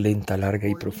inhalación lenta, larga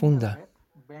y Holding the profunda.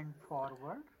 breath, bend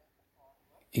forward.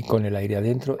 Y con el aire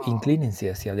adentro, inclínense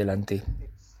hacia adelante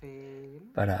Exhale.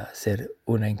 para hacer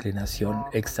una inclinación.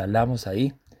 Exhalamos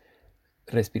ahí.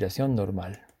 Respiración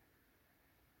normal.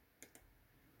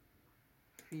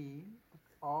 Feel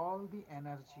all the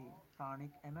energy,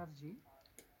 pranic energy,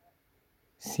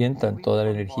 Sientan moving toda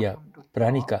la from energía bottom to top.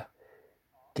 pránica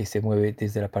que se mueve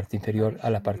desde la parte inferior a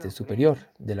la parte superior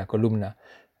de la columna,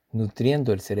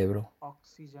 nutriendo el cerebro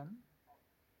Oxygen,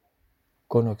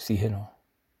 con oxígeno.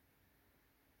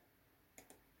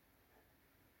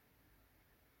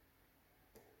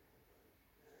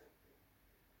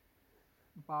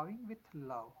 bowing with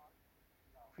love,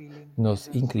 feeling Nos presence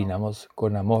of inclinamos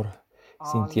con amor,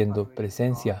 sintiendo all-pervading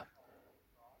presencia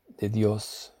God. de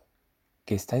Dios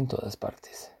que está en todas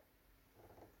partes.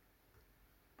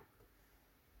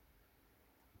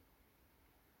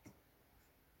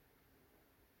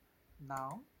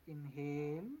 Now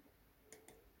inhale,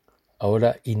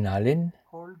 Ahora inhalen,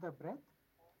 hold the breath,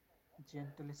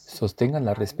 gently sit sostengan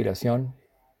la upright. respiración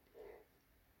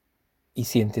y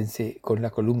siéntense con la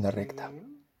columna recta. Exhale,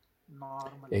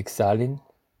 normally. Exhalen,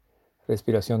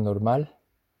 respiración normal.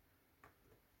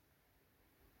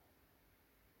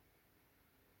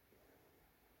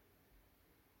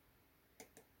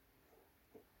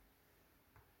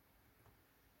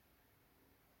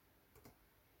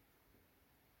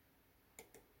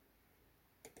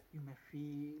 You may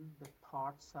feel the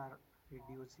thoughts are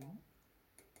reducing.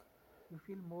 You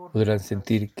feel more Podrán focused.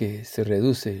 sentir que se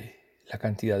reduce la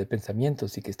cantidad de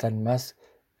pensamientos y que están más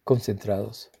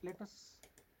concentrados. Let us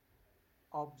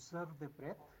observe the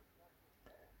breath.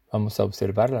 Vamos a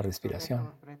observar la So that respiración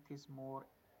our breath is more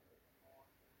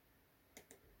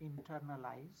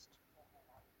internalized.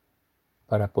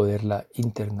 para poderla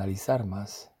internalizar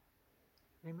más.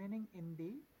 Remaining in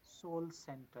the soul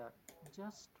center,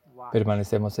 just watch.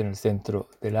 Permanecemos en el centro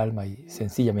del alma y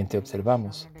sencillamente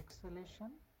observamos Inhalation and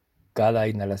exhalation. cada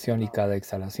inhalación y cada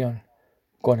exhalación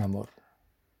con amor.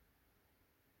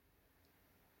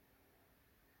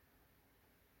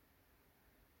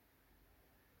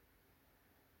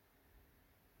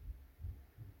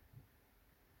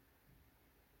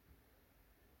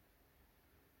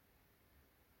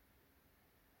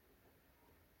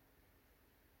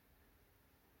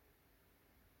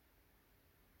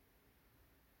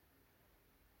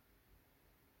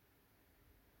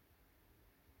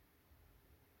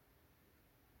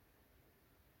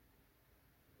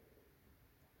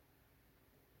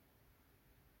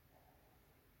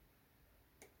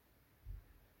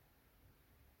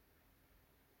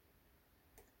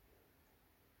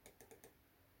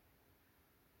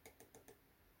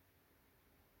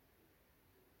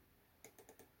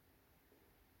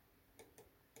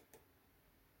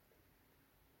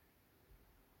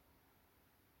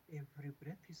 Every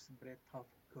breath is breath of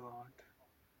God.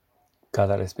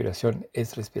 Cada respiración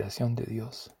es respiración de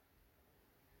Dios.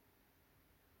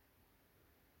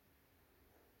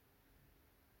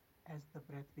 As the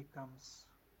breath becomes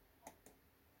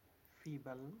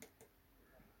feeble,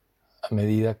 A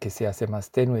medida que se hace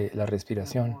más tenue la we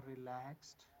are respiración, more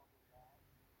relaxed.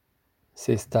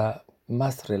 se está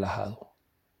más relajado.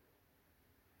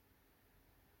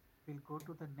 We'll go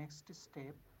to the next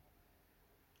step.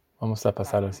 Vamos a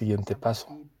pasar al Practice siguiente some paso,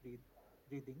 deep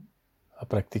breathing. a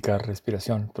practicar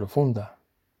respiración profunda.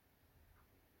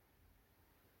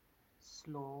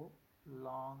 Slow,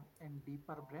 long, and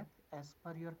deeper breath as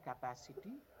per your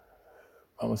capacity.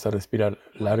 Vamos a respirar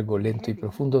largo, lento y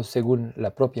profundo según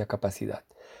la propia capacidad.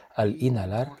 Al Feel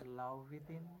inhalar, more love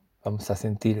within. vamos a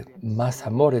sentir As you más exhale,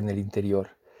 amor en el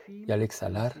interior. feel Y al the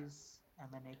exhalar, peace is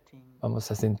emanating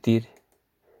vamos a sentir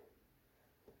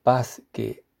paz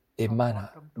que from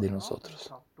emana bottom to de top and nosotros.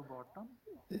 top to bottom.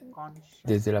 Conscious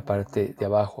Desde la parte movement de of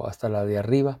abajo hasta la de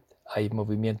arriba hay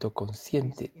movimiento please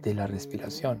consciente de la inhale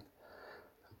respiración.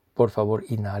 Por favor,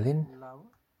 inhalen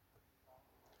love,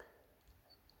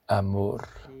 amor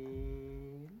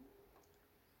exhale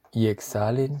y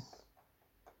exhalen peace.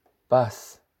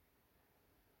 paz.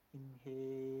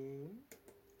 Inhale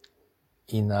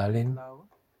Inhalen love,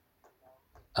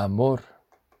 amor,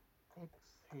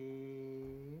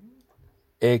 exhale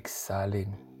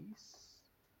exhalen peace.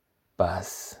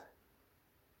 paz.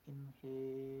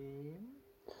 Inhale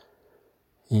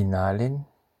Inhalen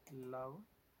love,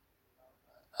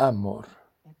 amor,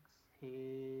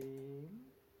 exhale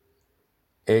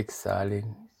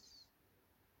exhalen peace.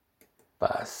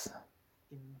 paz.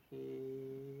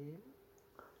 Inhale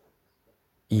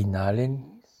Inhalen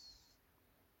peace.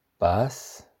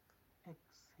 paz,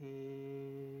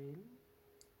 Exhale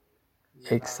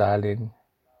love. exhalen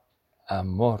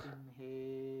amor.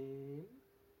 Inhale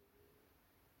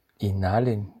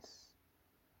Inhalen peace.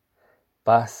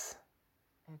 paz,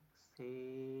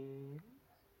 Exhale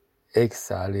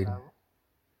exhalen love.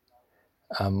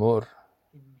 amor.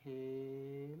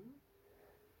 Inhale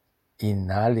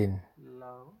Inhalen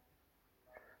love.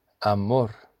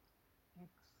 amor,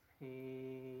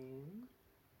 Exhale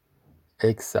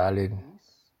exhalen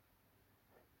peace.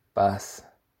 paz.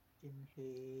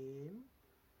 Inhale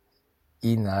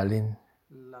Inhalen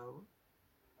love.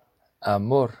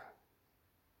 amor,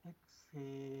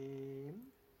 Exhale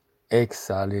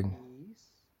exhalen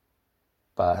peace.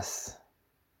 paz.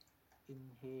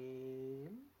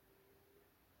 Inhale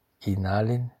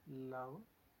Inhalen love.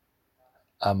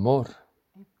 amor,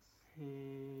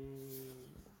 Exhale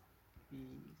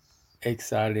peace.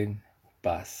 exhalen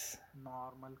paz.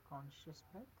 Normal conscious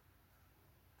breath.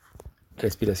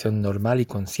 Respiración normal y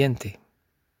consciente.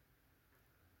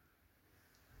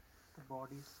 The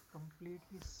body is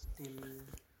completely still,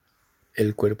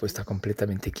 El cuerpo está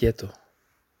completamente quieto.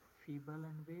 feeble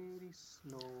and very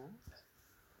slow.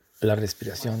 La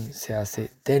respiración se hace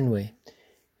tenue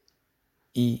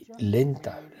y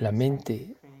lenta. La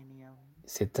mente Cranium,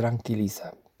 se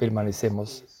tranquiliza.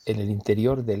 Permanecemos en el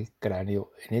interior del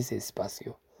cráneo, en ese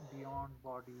espacio, beyond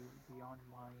body, beyond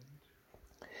mind.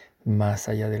 más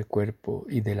allá del cuerpo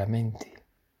y de la mente.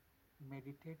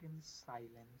 Meditate in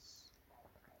silence.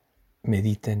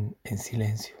 Mediten en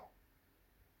silencio.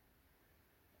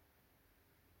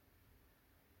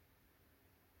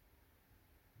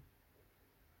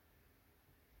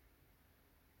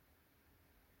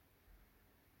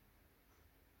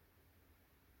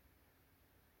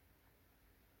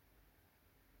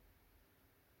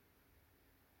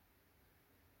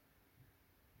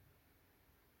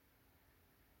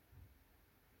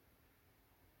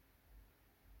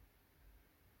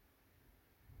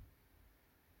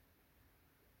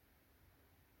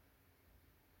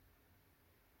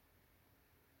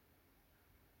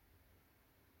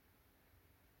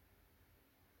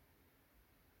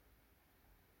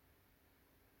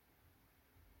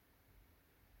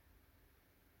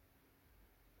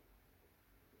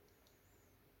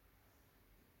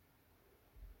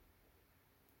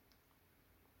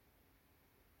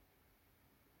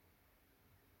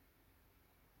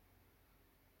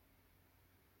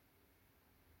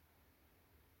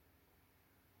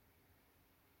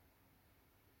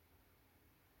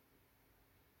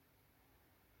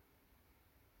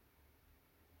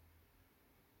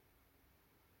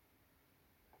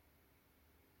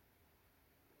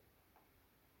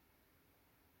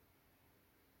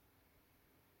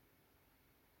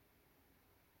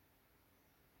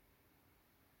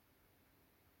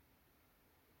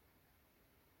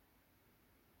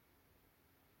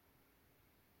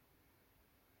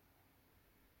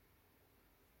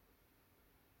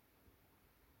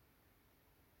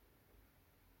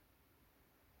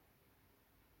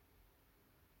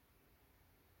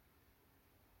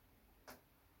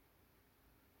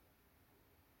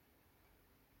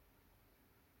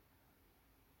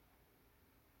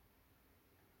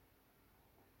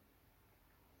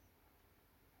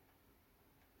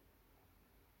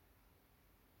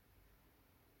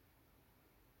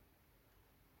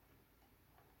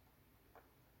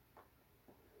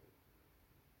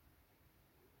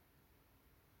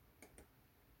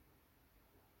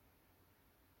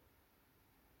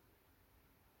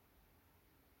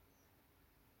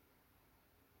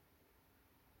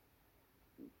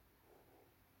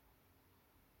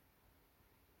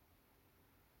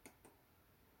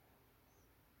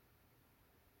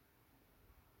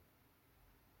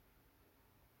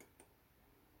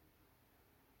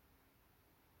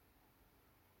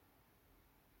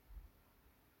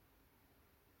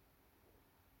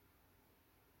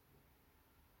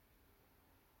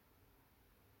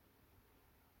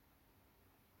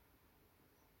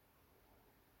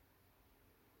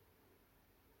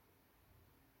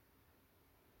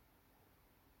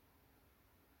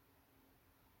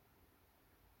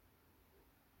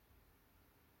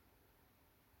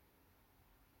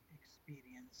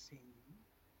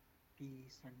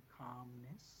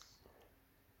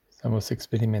 Estamos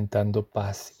experimentando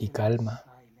paz y calma,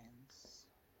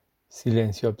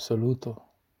 silencio absoluto.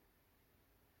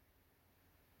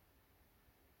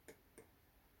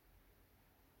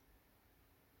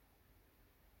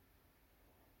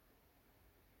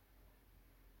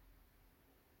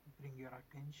 Bring your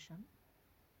attention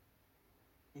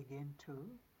again to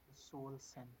the soul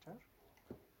center.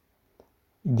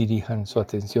 Dirijan su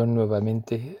atención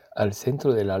nuevamente al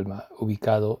centro del alma,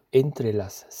 ubicado entre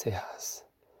las cejas.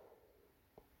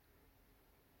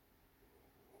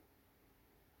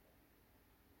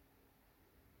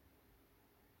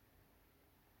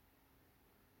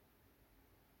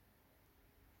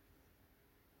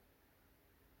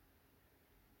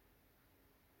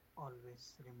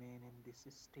 Always remain in this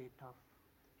state of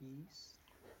peace.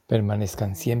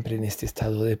 Permanezcan siempre en este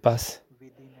estado de paz.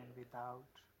 Within and without.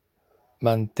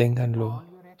 Manténganlo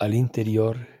al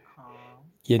interior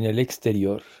y en el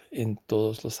exterior. En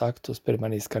todos los actos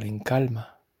permanezcan en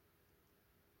calma.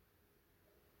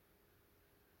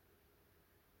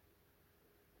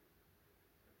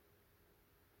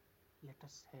 Let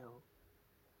us have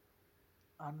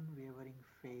unwavering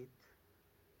faith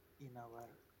in our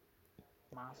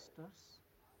masters.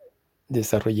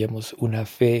 Desarrollemos una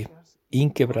fe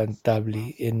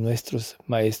inquebrantable en nuestros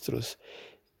maestros,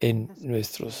 en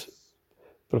nuestros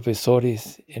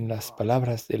profesores, en las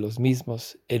palabras de los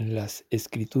mismos, en las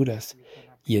escrituras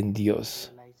y en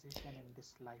Dios,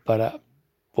 para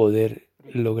poder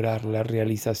lograr la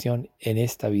realización en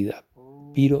esta vida.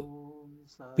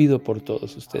 Pido por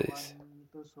todos ustedes.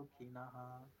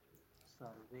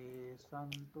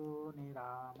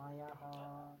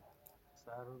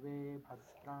 Sarve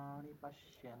bhadrani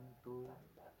pashyantu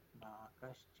ma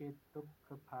kaschit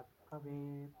dukkha bhag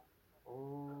bhavet.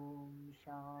 Om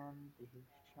Shanti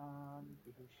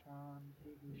Shanti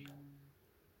Shanti.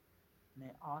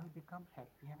 May all become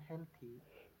happy and healthy.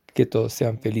 Que todos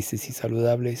sean felices y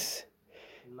saludables.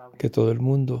 Que todo el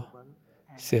mundo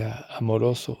sea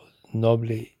amoroso,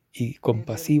 noble y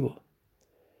compasivo.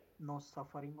 No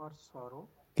suffering or sorrow.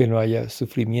 Que no haya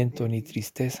sufrimiento ni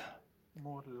tristeza.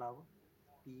 More love.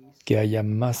 Que haya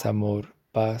más amor,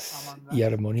 paz y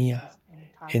armonía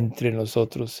entre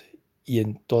nosotros y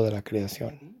en toda la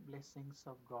creación.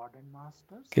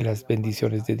 Que las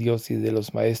bendiciones de Dios y de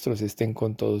los maestros estén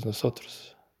con todos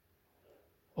nosotros.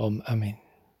 Om, amén.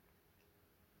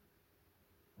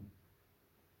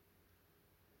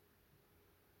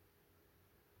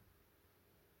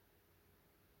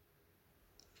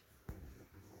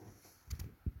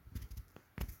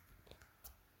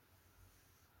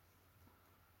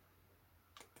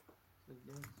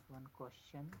 One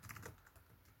question.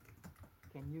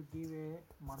 Can you give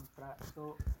a mantra?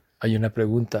 Hay una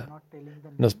pregunta.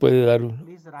 ¿Nos puede dar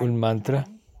un mantra?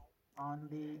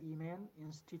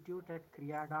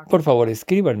 Por favor,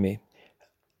 escríbanme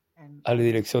a la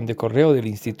dirección de correo del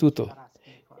instituto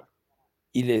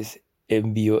y les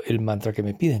envío el mantra que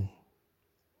me piden.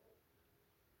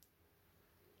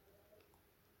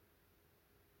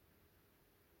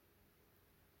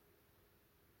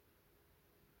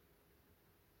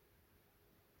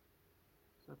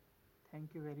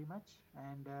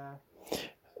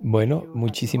 Bueno,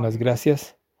 muchísimas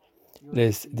gracias.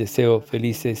 Les deseo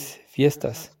felices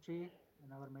fiestas.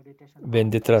 Ven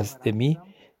detrás de mí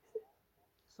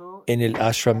en el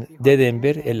ashram de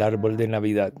Denver, el árbol de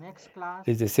Navidad.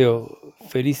 Les deseo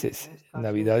felices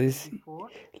Navidades.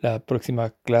 La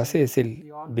próxima clase es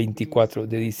el 24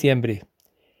 de diciembre.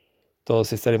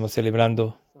 Todos estaremos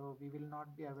celebrando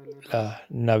la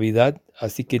Navidad,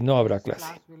 así que no habrá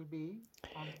clase.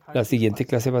 La siguiente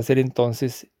clase va a ser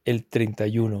entonces el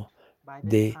 31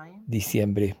 de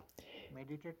diciembre.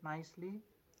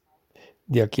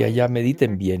 De aquí a allá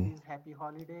mediten bien.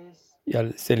 Y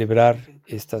al celebrar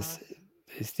estas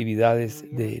festividades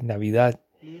de Navidad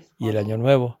y el Año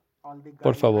Nuevo,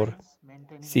 por favor,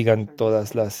 sigan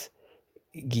todas las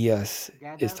guías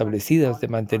establecidas de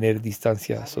mantener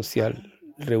distancia social.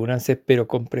 Reúnanse, pero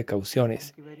con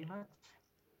precauciones.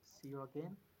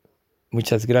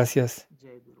 Muchas gracias.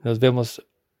 Nos vemos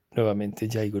nuevamente.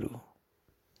 Jai Guru.